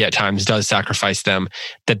fact that he at times does sacrifice them,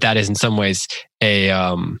 that is in some ways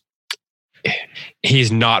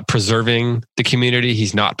he's not preserving the community.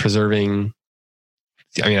 He's not preserving.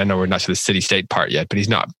 I know we're not to the city-state part yet, but he's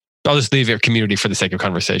not. I'll just leave it community for the sake of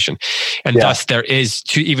conversation. And thus there is,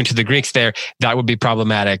 even to the Greeks there, that would be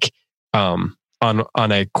problematic on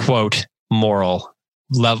a quote moral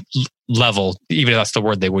level, even if that's the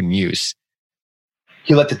word they wouldn't use.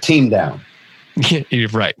 He let the team down. You're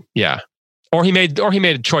right. Yeah. Or he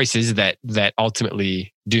made choices that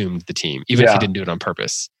ultimately doomed the team, even if he didn't do it on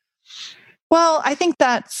purpose. Well, I think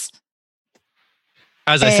that's,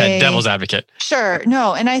 as I said, devil's advocate. Sure.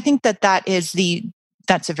 No. And I think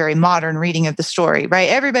that's a very modern reading of the story, right?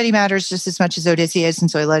 Everybody matters just as much as Odysseus.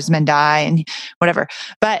 And so he let his men die and whatever.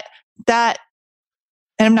 But and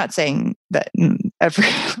I'm not saying that I'm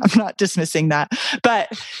not dismissing that,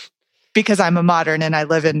 but because I'm a modern and I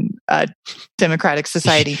live in a democratic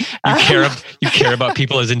society. You care about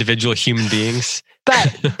people as individual human beings.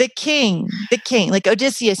 But the king, like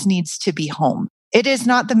Odysseus needs to be home. It is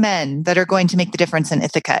not the men that are going to make the difference in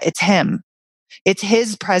Ithaca. It's him. It's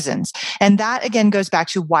his presence. And that again goes back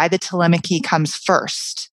to why the Telemachy comes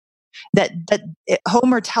first. That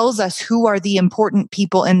Homer tells us who are the important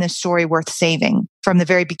people in this story worth saving from the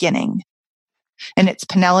very beginning. And it's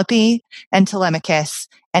Penelope and Telemachus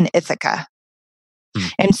and Ithaca.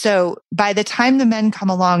 And so by the time the men come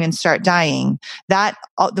along and start dying,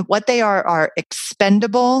 what they are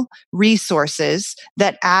expendable resources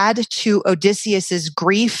that add to Odysseus's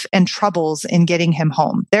grief and troubles in getting him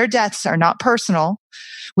home. Their deaths are not personal.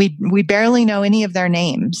 We barely know any of their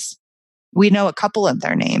names. We know a couple of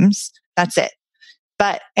their names. That's it.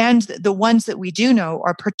 And the ones that we do know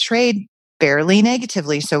are portrayed fairly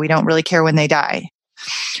negatively, so we don't really care when they die.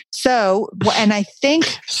 So, and I think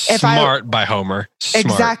smart by Homer. Smart.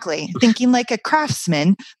 Exactly. Thinking like a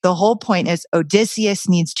craftsman, the whole point is Odysseus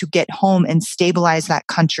needs to get home and stabilize that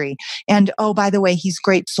country. And oh, by the way, he's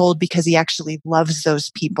great souled because he actually loves those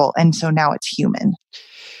people. And so now it's human.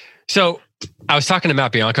 So I was talking to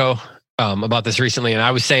Matt Bianco about this recently, and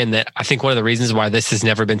I was saying that I think one of the reasons why this has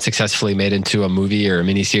never been successfully made into a movie or a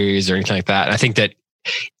miniseries or anything like that, and I think that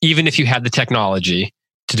even if you had the technology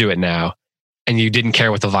to do it now, and you didn't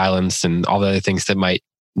care with the violence and all the other things that might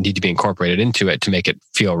need to be incorporated into it to make it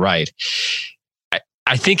feel right,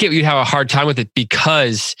 I think you'd have a hard time with it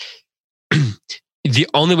because the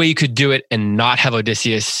only way you could do it and not have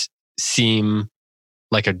Odysseus seem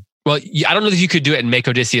like I don't know if you could do it and make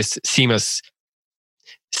Odysseus seem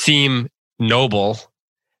noble,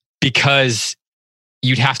 because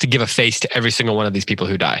you'd have to give a face to every single one of these people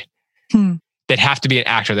who die. They'd have to be an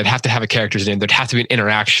actor. They'd have to have a character's name. There'd have to be an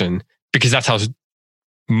interaction, because that's how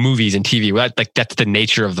movies and TV, that's the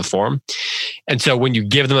nature of the form. And so when you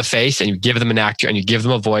give them a face and you give them an actor and you give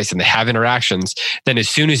them a voice and they have interactions, then as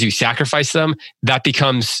soon as you sacrifice them, that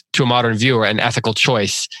becomes, to a modern viewer, an ethical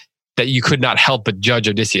choice that you could not help but judge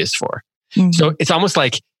Odysseus for. Mm-hmm. So it's almost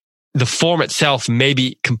like the form itself may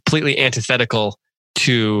be completely antithetical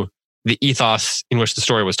to the ethos in which the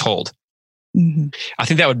story was told. Mm-hmm. I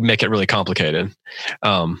think that would make it really complicated.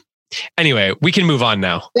 Anyway, we can move on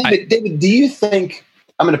now. David, do you think,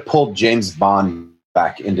 I'm going to pull James Bond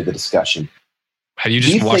back into the discussion. Have you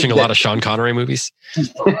just watching a lot of Sean Connery movies?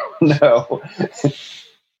 No.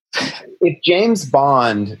 If James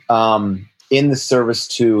Bond, in the service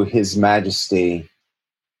to His Majesty,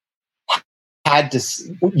 had to,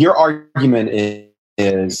 your argument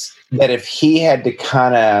is that if he had to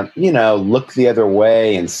kind of, look the other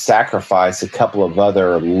way and sacrifice a couple of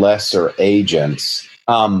other lesser agents,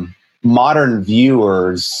 modern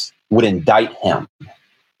viewers would indict him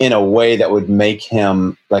in a way that would make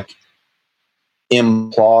him like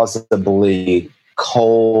implausibly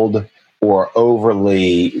cold or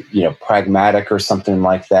overly, pragmatic or something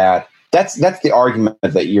like that. That's the argument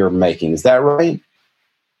that you're making. Is that right?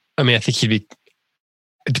 I mean, I think it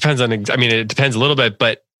depends it depends a little bit,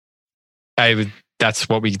 but that's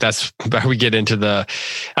where we get into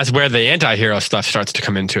that's where the anti-hero stuff starts to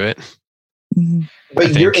come into it. Mm-hmm.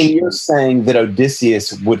 But you're saying that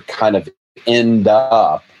Odysseus would kind of end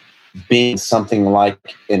up being something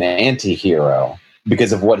like an anti-hero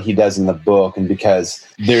because of what he does in the book, and because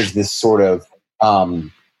there's this sort of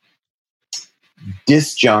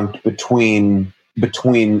disjunct between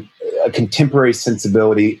a contemporary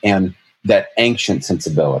sensibility and that ancient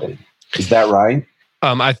sensibility. Is that right?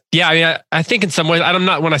 I think in some ways,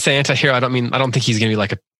 when I say anti-hero, I don't think he's going to be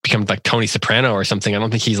become like Tony Soprano or something. I don't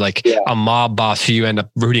think he's like a mob boss who you end up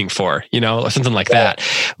rooting for, or something like that.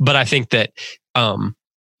 But I think that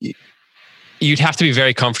you'd have to be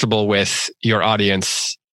very comfortable with your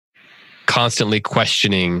audience constantly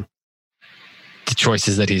questioning the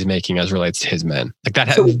choices that he's making as relates to his men. Like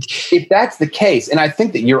that. So if that's the case, and I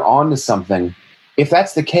think that you're on to something, if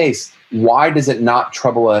that's the case, why does it not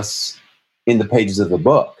trouble us in the pages of the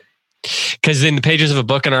book? Because in the pages of a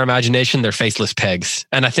book in our imagination, they're faceless pegs.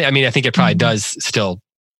 And I think it probably does still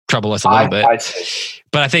trouble us a little bit.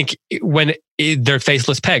 But I think when they're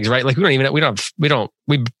faceless pegs, right? Like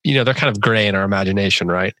they're kind of gray in our imagination,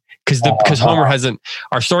 right? Because Homer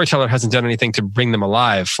our storyteller hasn't done anything to bring them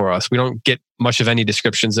alive for us. We don't get much of any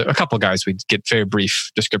descriptions. A couple of guys, we get very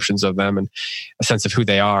brief descriptions of them and a sense of who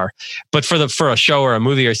they are. But for a show or a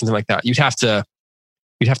movie or something like that, you'd have to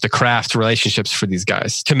craft relationships for these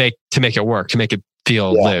guys to make it work, to make it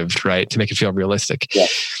feel lived, right? To make it feel realistic. Yeah.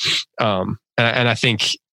 And I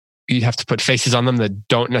think you'd have to put faces on them that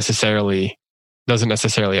doesn't necessarily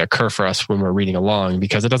occur for us when we're reading along,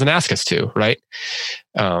 because it doesn't ask us to, right?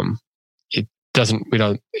 They're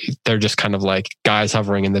just kind of like guys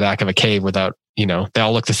hovering in the back of a cave without, they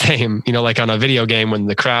all look the same, like on a video game when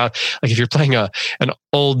the crowd, like if you're playing an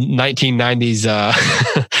old 1990s,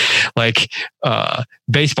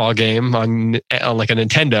 baseball game on like a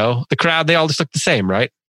Nintendo, the crowd, they all just look the same,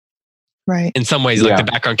 right? Right. In some ways, like the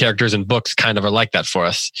background characters in books kind of are like that for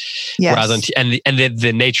us. Yes. Whereas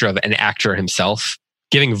the nature of an actor himself,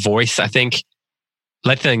 giving voice, I think,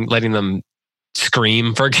 letting them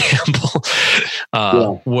scream, for example,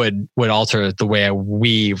 would alter the way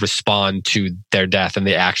we respond to their death and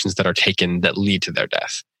the actions that are taken that lead to their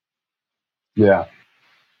death. Yeah.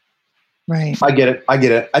 Right. I get it. I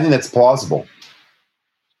think that's plausible.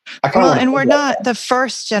 And we're not the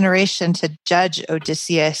first generation to judge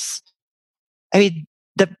Odysseus. I mean,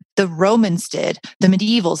 the Romans did, the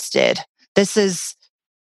medievals did. His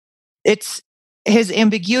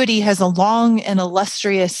ambiguity has a long and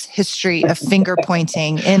illustrious history of finger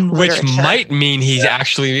pointing in literature. Which might mean he's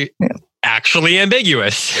actually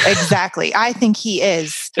ambiguous. Exactly. I think he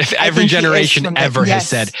is. If every generation ever has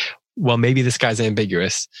said, well, maybe this guy's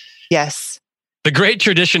ambiguous. Yes. The great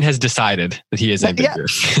tradition has decided that he is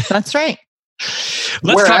ambiguous. Yeah, that's right.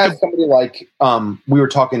 Whereas somebody like, we were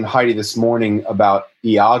talking, Heidi, this morning about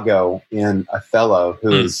Iago in Othello,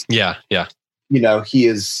 who is, he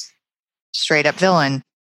is straight up villain.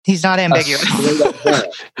 He's not ambiguous.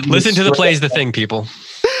 Listen to the plays, The Thing, people.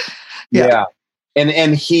 Yeah. And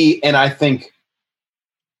I think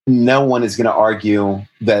no one is going to argue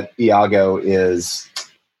that Iago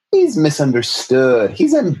he's misunderstood.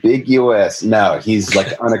 He's ambiguous. No, he's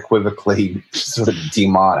like unequivocally sort of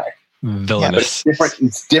demonic. Villainous. Yeah,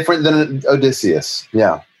 it's different than Odysseus.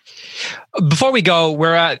 Yeah. Before we go,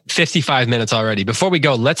 we're at 55 minutes already. Before we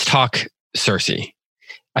go, let's talk Circe.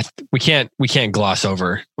 We can't gloss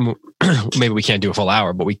over. Maybe we can't do a full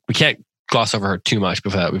hour, but we can't gloss over her too much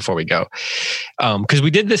before we go. Because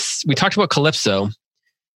we did this. We talked about Calypso.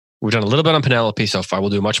 We've done a little bit on Penelope so far.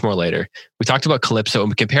 We'll do much more later. We talked about Calypso and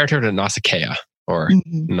we compared her to Nausicaa or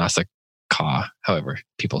Nausicaa, however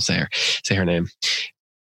people say her name.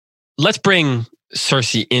 Let's bring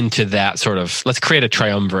Circe into that sort of, let's create a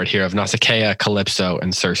triumvirate here of Nausicaa, Calypso,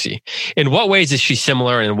 and Circe. In what ways is she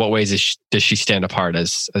similar and in what ways does she stand apart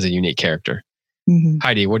as a unique character? Mm-hmm.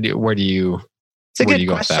 Heidi, where do you It's a good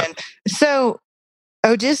question. So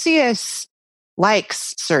Odysseus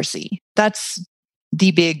likes Circe. That's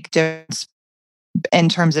the big difference in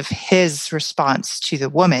terms of his response to the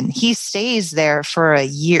woman. He stays there for a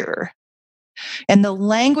year. And the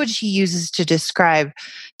language he uses to describe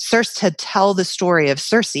Circe, to tell the story of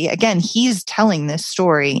Circe, again, he's telling this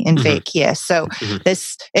story in Phaeacia. So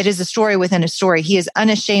it is a story within a story. He is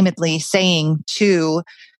unashamedly saying to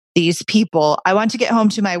these people, I want to get home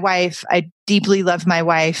to my wife. I deeply love my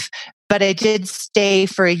wife, but I did stay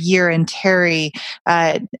for a year and tarry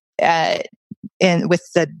in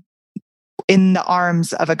the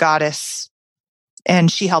arms of a goddess,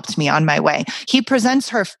 and she helped me on my way. He presents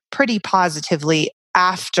her pretty positively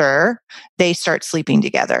after they start sleeping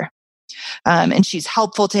together. And she's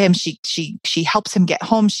helpful to him. She helps him get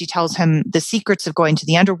home. She tells him the secrets of going to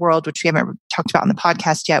the underworld, which we haven't talked about on the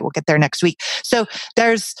podcast yet. We'll get there next week. So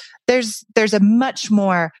there's a much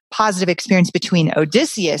more positive experience between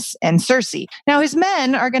Odysseus and Circe. Now, his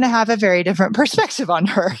men are going to have a very different perspective on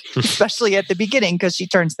her, especially at the beginning, because she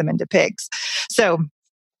turns them into pigs. So,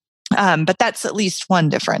 but that's at least one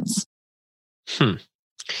difference.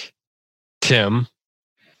 Tim?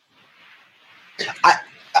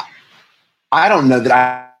 I don't know that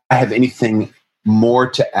I have anything more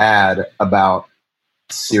to add about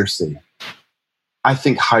Circe. I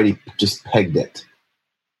think Heidi just pegged it.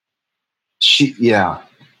 To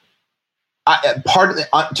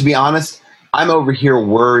be honest, I'm over here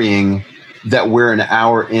worrying that we're an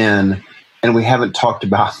hour in and we haven't talked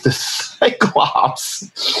about the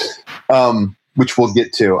Cyclops, which we'll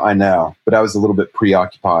get to, I know. But I was a little bit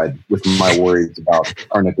preoccupied with my worries about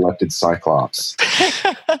our neglected Cyclops.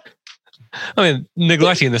 I mean,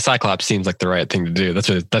 neglecting the Cyclops seems like the right thing to do. That's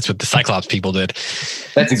what the Cyclops people did.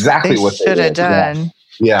 That's exactly what they should have done.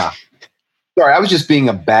 Yeah. Sorry, I was just being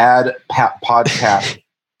a bad podcast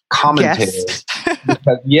commentator.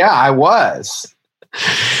 Because, I was.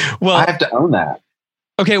 Well, I have to own that.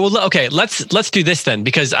 Okay, let's do this then,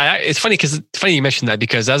 because it's funny you mentioned that,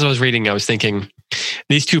 because as I was reading, I was thinking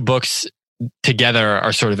these two books together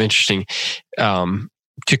are sort of interesting.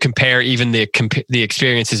 To compare even the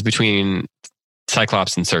experiences between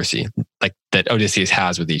Cyclops and Circe, like that Odysseus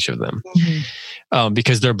has with each of them,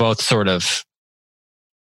 because they're both sort of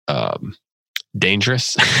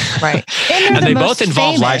dangerous, right? And they both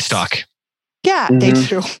involve livestock. Yeah, they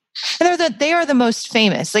do. And they are the most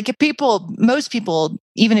famous. Like most people,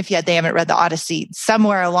 even if they haven't read the Odyssey,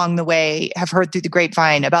 somewhere along the way have heard through the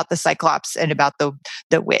grapevine about the Cyclops and about the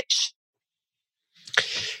witch.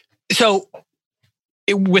 So,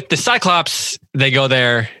 with the Cyclops, they go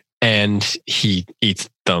there and he eats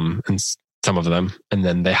them, and some of them, and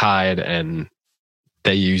then they hide and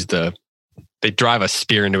they drive a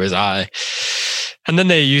spear into his eye, and then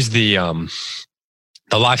they use the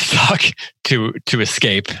livestock to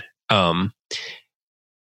escape.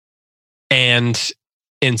 And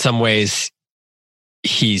in some ways,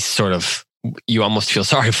 he's sort of, you almost feel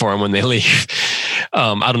sorry for him when they leave.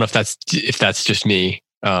 I don't know if that's just me.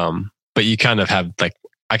 But you kind of have like,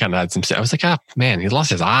 I kind of had some, I was like, man, he lost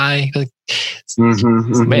his eye. Like,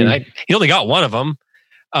 man, he only got one of them.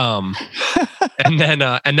 And then,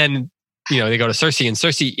 they go to Cersei, and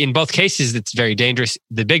Cersei, in both cases, it's very dangerous.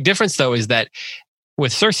 The big difference though, is that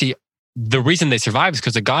with Cersei, the reason they survive is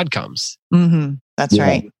because a god comes. Mm-hmm. That's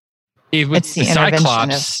right. It's the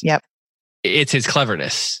Cyclops. Yep. It's his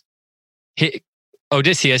cleverness.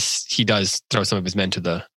 Odysseus, he does throw some of his men to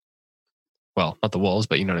the, well, not the wolves,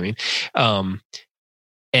 but you know what I mean.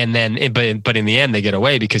 And then, but in the end, they get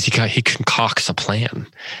away because he concocts a plan,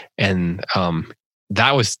 and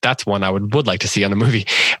that's one I would like to see on a movie.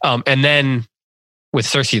 And then with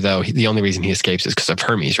Cersei, though, the only reason he escapes is because of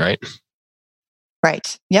Hermes, right?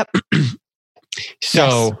 Right. Yep.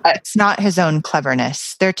 So yes. It's not his own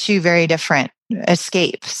cleverness. They're two very different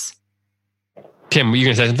escapes. Tim, were you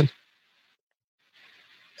going to say something?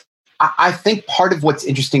 I think part of what's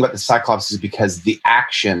interesting about the Cyclops is because the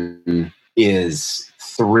action is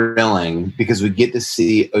thrilling, because we get to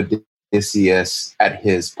see Odysseus at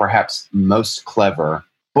his perhaps most clever.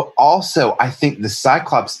 But also, I think the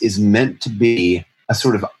Cyclops is meant to be a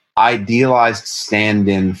sort of idealized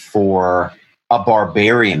stand-in for a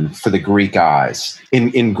barbarian for the Greek eyes.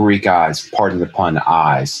 In Greek eyes, pardon the pun,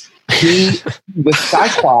 eyes. The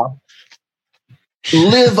Cyclops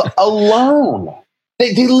live alone.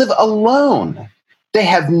 They live alone. They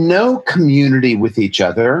have no community with each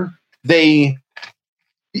other. The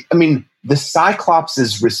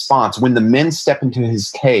Cyclops' response when the men step into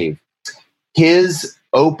his cave, his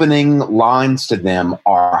opening lines to them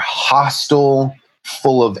are hostile,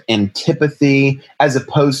 full of antipathy, as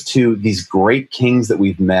opposed to these great kings that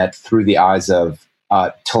we've met through the eyes of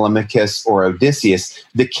Telemachus or Odysseus.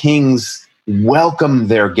 The kings welcome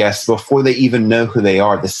their guests before they even know who they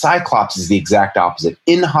are. The Cyclops is the exact opposite,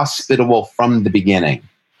 inhospitable from the beginning.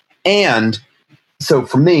 And so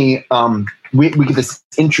for me, we get this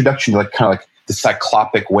introduction to like the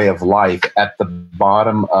cyclopic way of life at the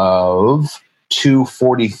bottom of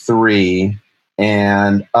 243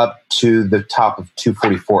 and up to the top of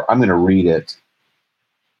 244. I'm going to read it.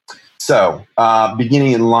 So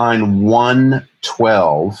beginning in line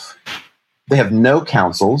 112, they have no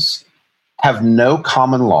councils, have no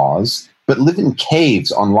common laws, but live in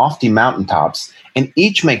caves on lofty mountaintops, and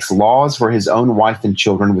each makes laws for his own wife and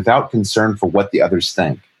children without concern for what the others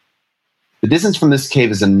think. The distance from this cave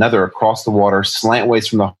is another across the water, slantways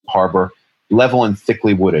from the harbor, level and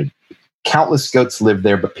thickly wooded. Countless goats live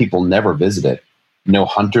there, but people never visit it. No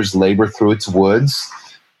hunters labor through its woods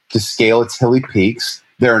to scale its hilly peaks.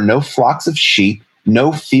 There are no flocks of sheep,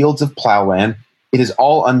 no fields of plowland. It is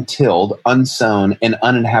all untilled, unsown, and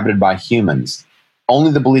uninhabited by humans.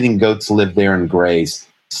 Only the bleating goats live there and graze.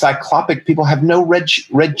 Cyclopic people have no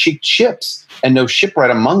red-cheeked ships, and no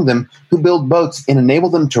shipwright among them who build boats and enable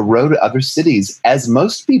them to row to other cities, as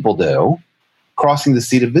most people do, crossing the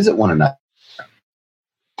sea to visit one another.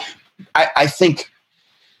 I think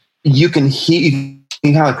you can kind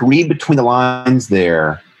of like read between the lines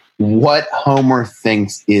there what Homer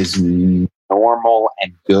thinks is normal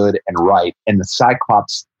and good and right, and the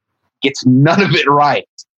Cyclops gets none of it right.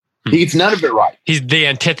 He gets none of it right. He's the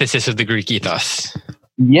antithesis of the Greek ethos.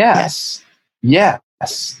 Yes.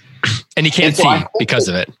 And he can't see because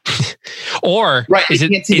of it. Or right, he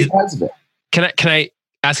can't see because of it. Can I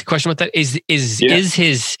ask a question about that? Is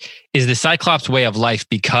the Cyclops way of life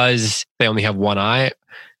because they only have one eye?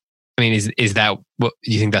 I mean, is that what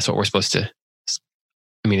you think? That's what we're supposed to?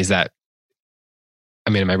 I mean,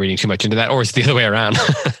 am I reading too much into that, or is it the other way around?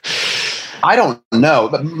 I don't know,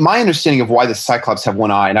 but my understanding of why the Cyclops have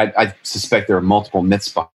one eye, and I suspect there are multiple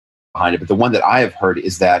myths behind it, but the one that I have heard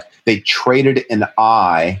is that they traded an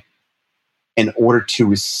eye in order to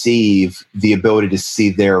receive the ability to see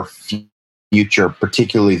their future,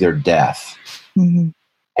 particularly their death. Mm-hmm.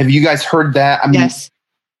 Have you guys heard that? I mean,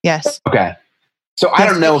 yes. Okay. So I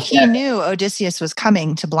don't know if he knew Odysseus was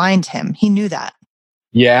coming to blind him. He knew that.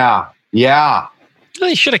 Yeah. Well,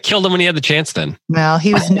 he should have killed him when he had the chance then. Well,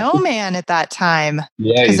 he was no man at that time.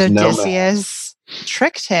 Yeah, because Odysseus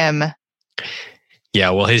tricked him. Yeah,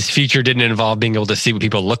 well, his future didn't involve being able to see what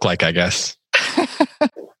people look like, I guess.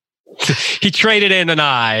 He traded in an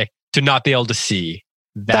eye to not be able to see.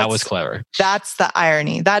 That was clever. That's the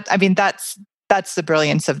irony. That's the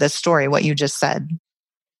brilliance of this story, what you just said.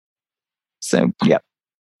 So, yeah.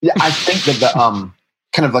 Yeah, I think that the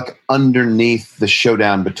kind of like underneath the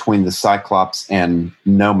showdown between the Cyclops and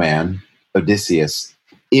No Man, Odysseus,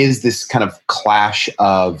 is this kind of clash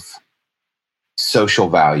of social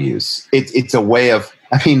values. It's a way of,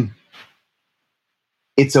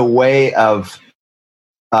 it's a way of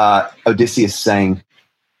Odysseus saying,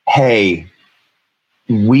 hey,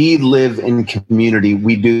 we live in community.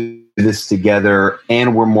 We do this together,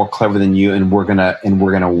 and we're more clever than you, and we're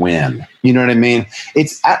gonna win. You know what I mean?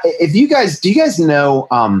 It's do you guys know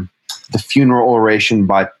the funeral oration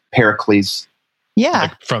by Pericles? Yeah,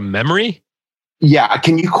 like from memory. Yeah,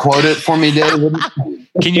 can you quote it for me, David?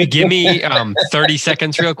 Can you give me 30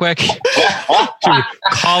 seconds real quick? Should we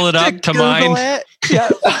call it up to mind? It?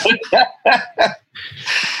 Yep.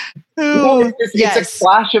 It's a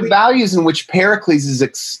clash of values in which Pericles is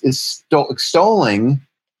extolling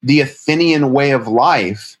the Athenian way of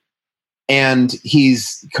life, and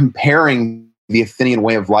he's comparing the Athenian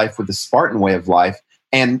way of life with the Spartan way of life.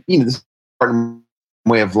 And the Spartan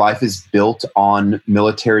way of life is built on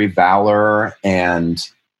military valor, and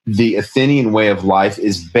the Athenian way of life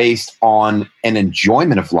is based on an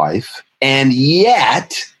enjoyment of life. And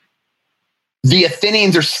yet the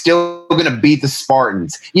Athenians are still going to beat the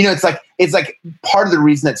Spartans. It's like part of the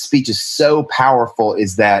reason that speech is so powerful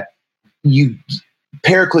is that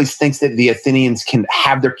Pericles thinks that the Athenians can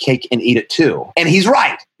have their cake and eat it too. And he's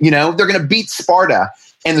right. They're going to beat Sparta,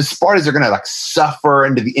 and the Spartans are going to suffer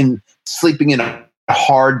in sleeping in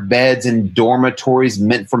hard beds in dormitories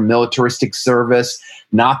meant for militaristic service.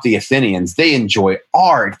 Not the Athenians. They enjoy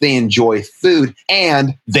art, they enjoy food,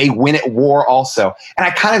 and they win at war also. And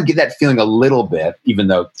I kind of get that feeling a little bit, even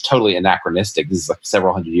though it's totally anachronistic. This is like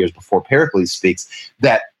several hundred years before Pericles speaks,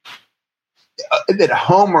 that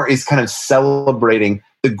Homer is kind of celebrating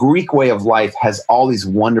the Greek way of life. Has all these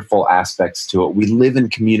wonderful aspects to it. We live in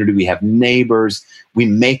community. We have neighbors. We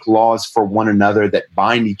make laws for one another that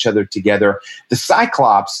bind each other together. The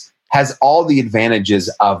Cyclops has all the advantages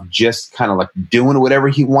of just kind of like doing whatever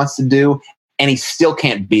he wants to do, and he still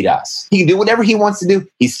can't beat us. He can do whatever he wants to do.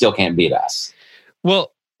 He still can't beat us.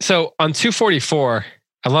 Well, so on 244,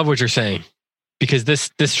 I love what you're saying, because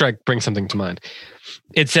this strike brings something to mind.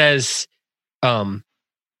 It says, well,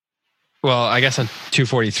 I guess on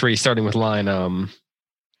 243, starting with line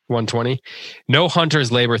 120, no hunters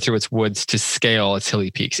labor through its woods to scale its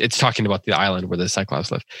hilly peaks. It's talking about the island where the Cyclops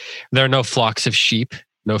live. There are no flocks of sheep,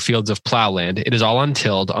 no fields of plowland. It is all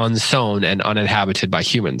untilled, unsown, and uninhabited by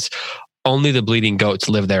humans. Only the bleating goats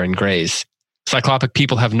live there and graze. Cyclopic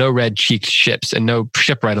people have no red-cheeked ships, and no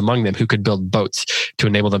shipwright among them who could build boats to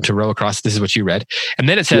enable them to row across. This is what you read. And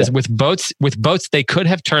then it says, with boats, they could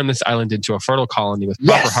have turned this island into a fertile colony with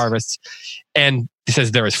proper harvests. And it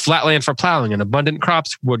says there is flat land for plowing, and abundant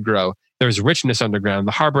crops would grow. There's richness underground.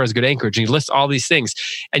 The harbor has good anchorage. And he lists all these things.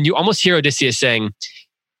 And you almost hear Odysseus saying,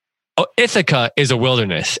 oh, Ithaca is a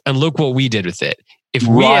wilderness, and look what we did with it. If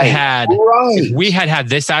we had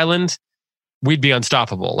this island, we'd be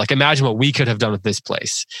unstoppable. Like, imagine what we could have done with this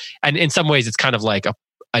place. And in some ways, it's kind of like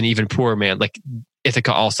an even poorer man. Like,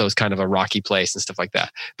 Ithaca also is kind of a rocky place and stuff like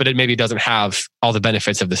that. But it maybe doesn't have all the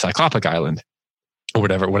benefits of the Cyclopic island, or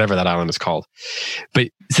whatever that island is called. But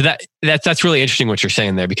so that's really interesting what you're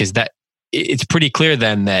saying there, because that it's pretty clear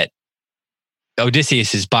then that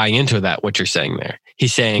Odysseus is buying into that, what you're saying there.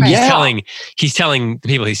 He's saying, he's telling the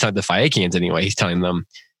people, he's telling the Phaeacians anyway, he's telling them,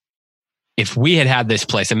 if we had this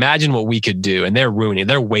place, imagine what we could do. And they're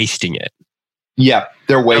wasting it. Yeah,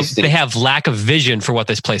 they're wasting. They have lack of vision for what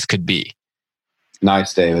this place could be.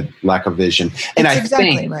 Nice, David. Lack of vision. And that's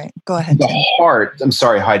exactly think right. Go ahead. The heart, I'm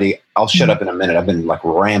sorry, Heidi, I'll shut up in a minute. I've been like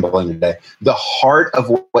rambling today. The heart of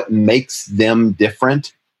what makes them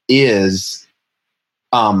different is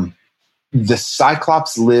the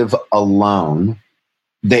Cyclops live alone.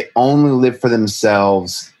 They only live for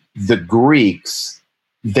themselves. The Greeks,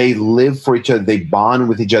 they live for each other. They bond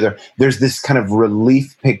with each other. There's this kind of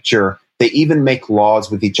relief picture. They even make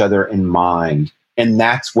laws with each other in mind. And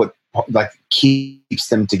that's what like keeps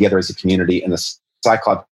them together as a community. And the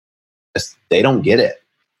Cyclops, they don't get it.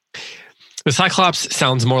 The Cyclops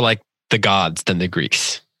sounds more like the gods than the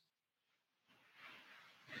Greeks.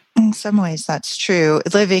 In some ways, that's true.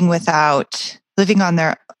 Living on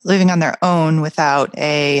their own without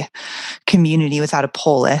a community, without a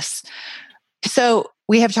polis. So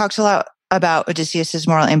we have talked a lot about Odysseus's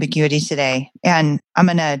moral ambiguity today, and I'm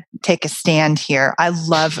going to take a stand here. I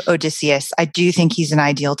love Odysseus. I do think he's an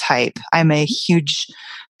ideal type. I'm a huge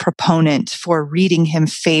proponent for reading him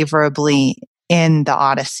favorably in the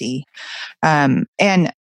Odyssey. And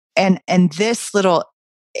this little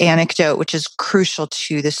anecdote, which is crucial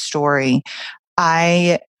to the story,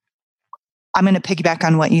 I'm going to piggyback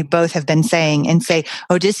on what you both have been saying and say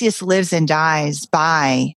Odysseus lives and dies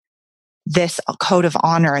by this code of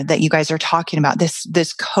honor that you guys are talking about,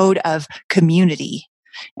 this code of community,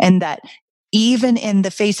 and that even in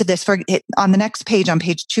the face of this, on the next page, on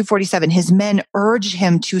page 247, his men urge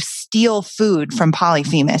him to steal food from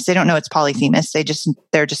Polyphemus. They don't know it's Polyphemus.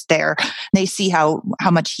 They're just there. They see how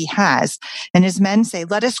much he has. And his men say,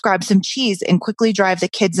 let us grab some cheese and quickly drive the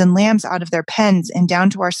kids and lambs out of their pens and down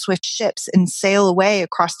to our swift ships and sail away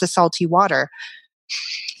across the salty water.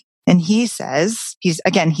 And he says, he's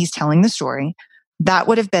telling the story. That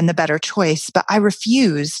would have been the better choice, but I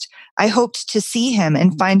refused. I hoped to see him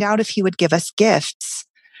and find out if he would give us gifts,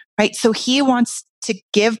 right? So he wants to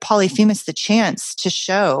give Polyphemus the chance to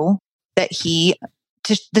show the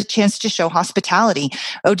chance to show hospitality.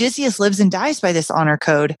 Odysseus lives and dies by this honor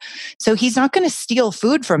code. So he's not going to steal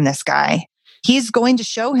food from this guy. He's going to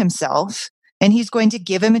show himself, and he's going to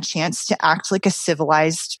give him a chance to act like a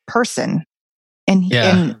civilized person.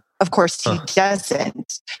 And of course he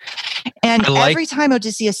doesn't. And every time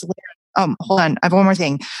Odysseus, hold on, I have one more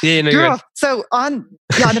thing. Yeah, no, so on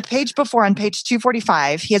the page before, on page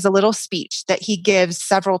 245, he has a little speech that he gives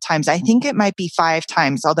several times. I think it might be 5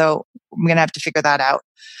 times, although I'm going to have to figure that out,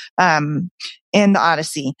 in the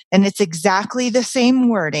Odyssey. And it's exactly the same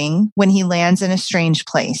wording when he lands in a strange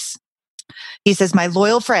place. He says, my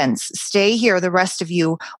loyal friends, stay here, the rest of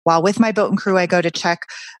you, while with my boat and crew I go to check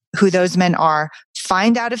who those men are.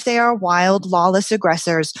 Find out if they are wild, lawless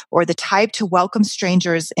aggressors or the type to welcome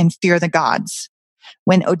strangers and fear the gods.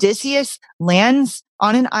 When Odysseus lands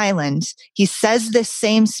on an island, he says this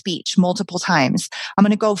same speech multiple times. I'm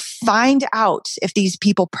going to go find out if these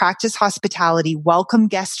people practice hospitality, welcome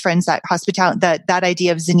guest friends, that hospitality, that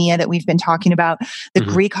idea of xenia that we've been talking about, the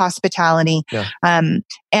Greek hospitality. Yeah.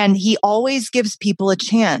 And he always gives people a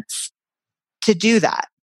chance to do that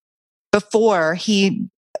before he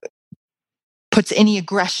puts any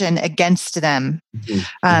aggression against them.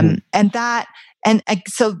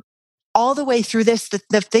 So all the way through this,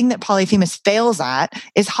 the thing that Polyphemus fails at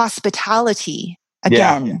is hospitality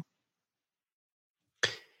again. Yeah.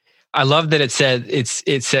 I love that it said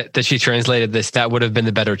that she translated this, that would have been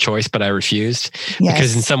the better choice, but I refused. Yes.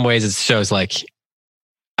 Because in some ways it shows like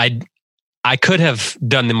I could have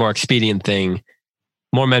done the more expedient thing.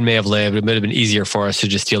 More men may have lived. It would have been easier for us to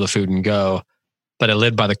just steal the food and go. But I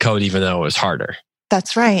lived by the code, even though it was harder.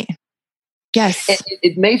 That's right. Yes.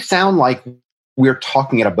 It may sound like we're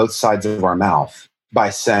talking out of both sides of our mouth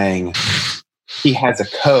by saying he has a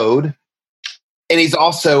code, and he's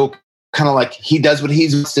also kind of like he does what he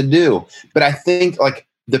wants to do. But I think like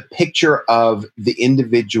the picture of the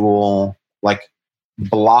individual like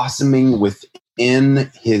blossoming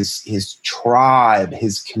within his tribe,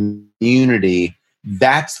 his community.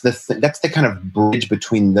 That's the kind of bridge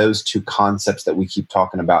between those two concepts that we keep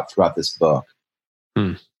talking about throughout this book.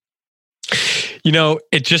 You know,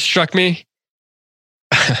 it just struck me.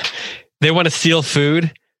 They want to steal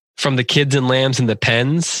food from the kids and lambs in the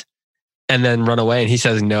pens and then run away. And he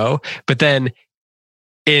says no. But then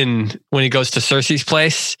when he goes to Circe's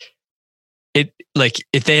place, if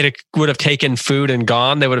they would have taken food and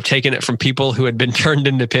gone, they would have taken it from people who had been turned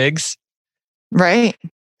into pigs. Right.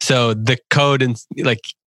 So the code and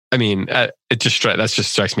that just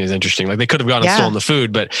strikes me as interesting. Like they could have gone and stolen the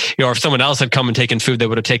food, but if someone else had come and taken food, they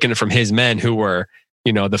would have taken it from his men who were,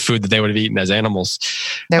 the food that they would have eaten as animals.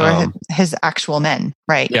 They were his actual men,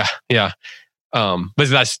 right? Yeah, yeah. But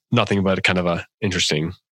that's nothing but kind of a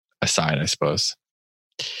interesting aside, I suppose.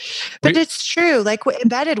 But it's true. Like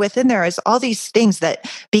embedded within there is all these things that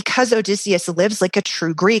because Odysseus lives like a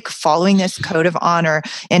true Greek, following this code of honor,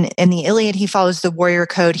 and in the Iliad he follows the warrior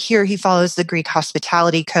code. Here he follows the Greek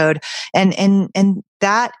hospitality code, and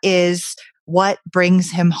that is what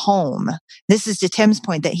brings him home. This is to Tim's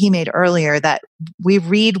point that he made earlier, that we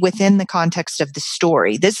read within the context of the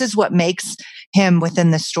story. This is what makes him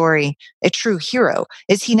within the story a true hero.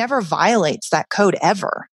 Is he never violates that code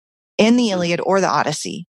ever in the Iliad or the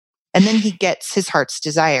Odyssey. And then he gets his heart's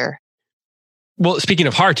desire. Well, speaking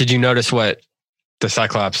of heart, did you notice what the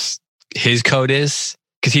Cyclops, his code is?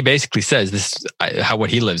 Because he basically says this is what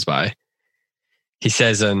he lives by. He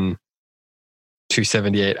says in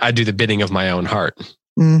 278, I do the bidding of my own heart.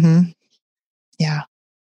 Mm-hmm. Yeah.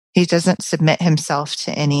 He doesn't submit himself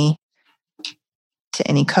to any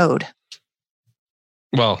code.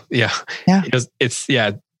 Well, yeah. Yeah. It's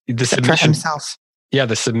the submission for himself. Yeah,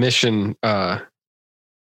 the submission.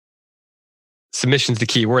 Submission's the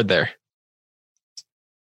key word there,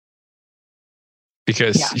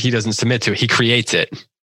 because he doesn't submit to it; he creates it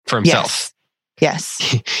for himself.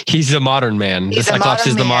 Yes. He's the modern man. The Cyclops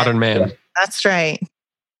is the modern man. Yeah. That's right.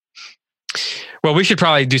 Well, we should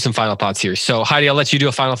probably do some final thoughts here. So, Heidi, I'll let you do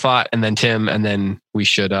a final thought, and then Tim, and then we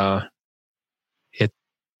should hit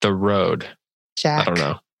the road. Jack. I don't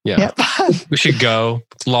know. Yeah. Yep. We should go.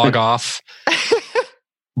 Log off.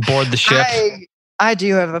 Board the ship. I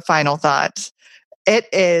do have a final thought. It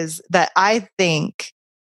is that I think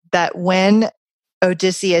that when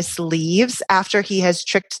Odysseus leaves after he has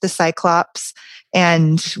tricked the Cyclops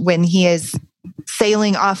and when he is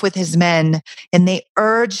sailing off with his men and they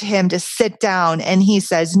urge him to sit down and he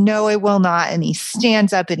says, "No, I will not." And he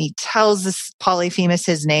stands up and he tells this Polyphemus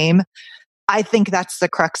his name. I think that's the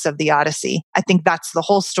crux of the Odyssey. I think that's the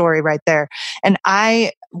whole story right there. And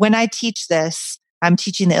when I teach this, I'm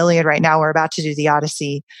teaching the Iliad right now. We're about to do the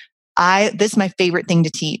Odyssey. This is my favorite thing to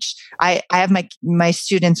teach. I have my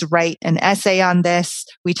students write an essay on this.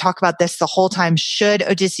 We talk about this the whole time. Should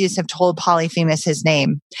Odysseus have told Polyphemus his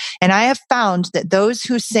name? And I have found that those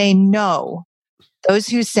who say no,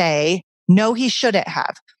 he shouldn't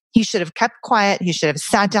have. He should have kept quiet. He should have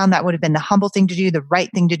sat down. That would have been the humble thing to do, the right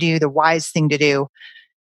thing to do, the wise thing to do.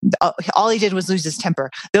 All he did was lose his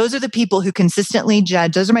temper. Those are the people who consistently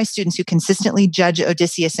judge. Those are my students who consistently judge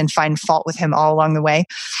Odysseus and find fault with him all along the way.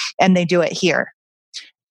 And they do it here.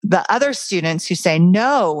 The other students who say,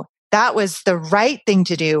 no, that was the right thing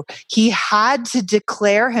to do. He had to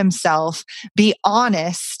declare himself, be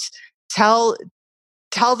honest, tell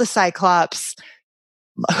the Cyclops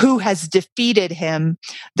who has defeated him.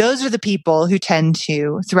 Those are the people who tend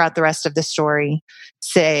to, throughout the rest of the story,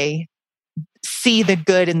 see the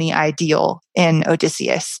good and the ideal in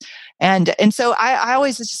Odysseus. And so I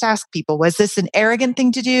always just ask people, was this an arrogant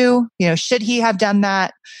thing to do? Should he have done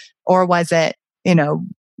that? Or was it a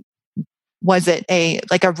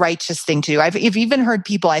righteous thing to do? I've even heard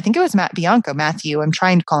people, I think it was Matthew. I'm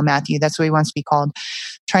trying to call him Matthew. That's what he wants to be called.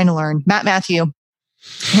 Trying to learn. Matthew.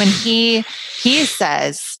 When he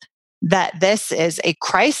says that this is a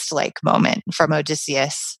Christ-like moment from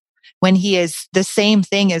Odysseus, when he is the same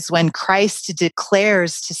thing as when Christ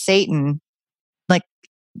declares to Satan, like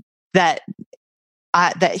that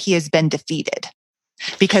he has been defeated,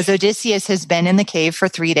 because Odysseus has been in the cave for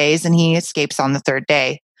 3 days and he escapes on the third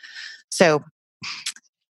day. So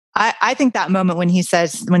I think that moment when he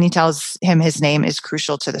tells him his name is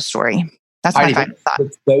crucial to the story. That's my final thought.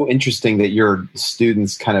 It's so interesting that your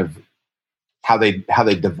students kind of how they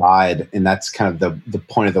divide, and that's kind of the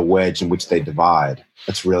point of the wedge in which they divide.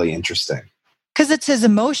 That's really interesting. Because it's his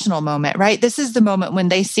emotional moment, right? This is the moment when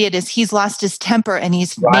they see it as he's lost his temper and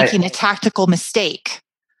he's making a tactical mistake.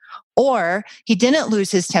 Or he didn't lose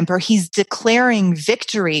his temper. He's declaring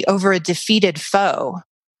victory over a defeated foe.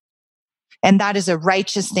 And that is a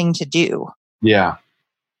righteous thing to do. Yeah.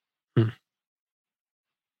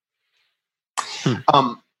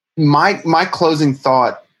 My closing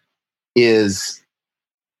thought is,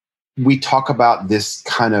 we talk about this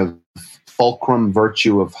kind of fulcrum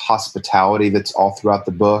virtue of hospitality that's all throughout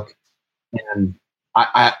the book. And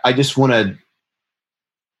I just want to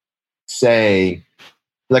say,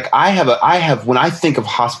 like, I have, when I think of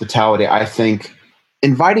hospitality, I think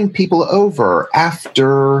inviting people over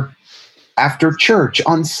after church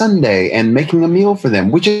on Sunday and making a meal for them,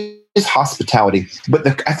 which is hospitality.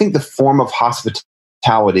 But I think the form of hospitality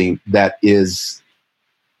that the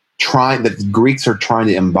Greeks are trying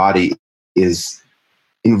to embody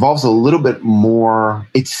involves a little bit more.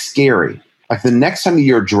 It's scary. Like the next time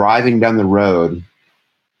you're driving down the road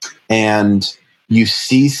and you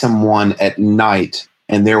see someone at night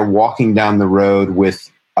and they're walking down the road with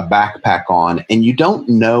a backpack on and you don't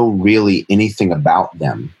know really anything about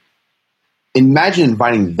them. Imagine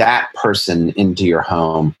inviting that person into your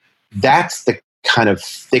home. That's the kind of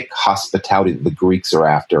thick hospitality that the Greeks are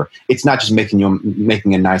after. It's not just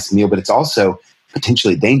making a nice meal, but it's also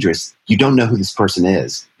potentially dangerous. You don't know who this person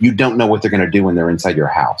is. You don't know what they're going to do when they're inside your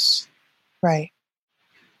house. Right.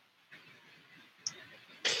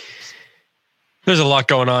 There's a lot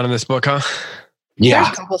going on in this book, huh? Yeah.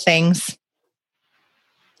 There's a couple things.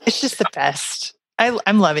 It's just the best.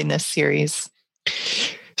 I'm loving this series.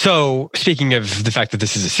 So, speaking of the fact that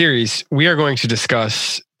this is a series, we are going to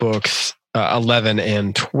discuss books 11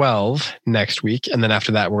 and 12 next week. And then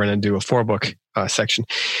after that, we're going to do a 4-book section.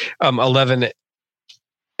 11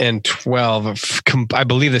 and 12, I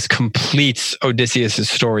believe this completes Odysseus'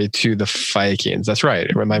 story to the Phaeacians. That's right.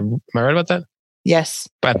 Am I right about that? Yes.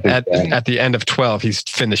 But at the end of 12, he's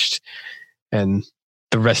finished and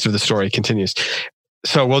the rest of the story continues.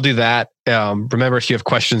 So we'll do that. Remember, if you have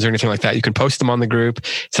questions or anything like that, you can post them on the group,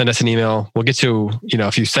 send us an email. We'll get to,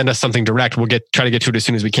 if you send us something direct, we'll try to get to it as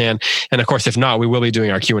soon as we can. And of course, if not, we will be doing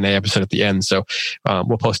our Q&A episode at the end. So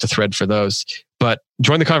we'll post a thread for those, but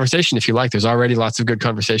join the conversation if you like. There's already lots of good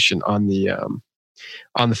conversation on the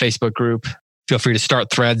Facebook group. Feel free to start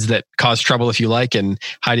threads that cause trouble if you like, and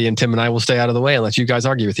Heidi and Tim and I will stay out of the way and let you guys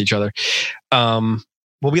argue with each other.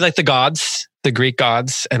 we'll be like the gods, the Greek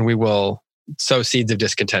gods, and we will sow seeds of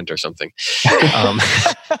discontent or something.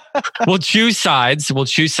 We'll choose sides.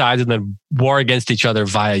 And then war against each other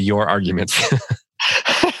via your arguments.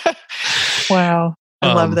 Wow.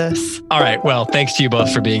 I love this. All right. Well, thanks to you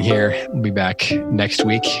both for being here. We'll be back next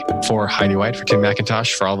week for Heidi White, for Tim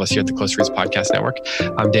McIntosh, for all of us here at the Close Reads Podcast Network.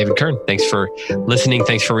 I'm David Kern. Thanks for listening.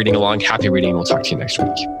 Thanks for reading along. Happy reading. We'll talk to you next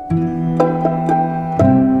week.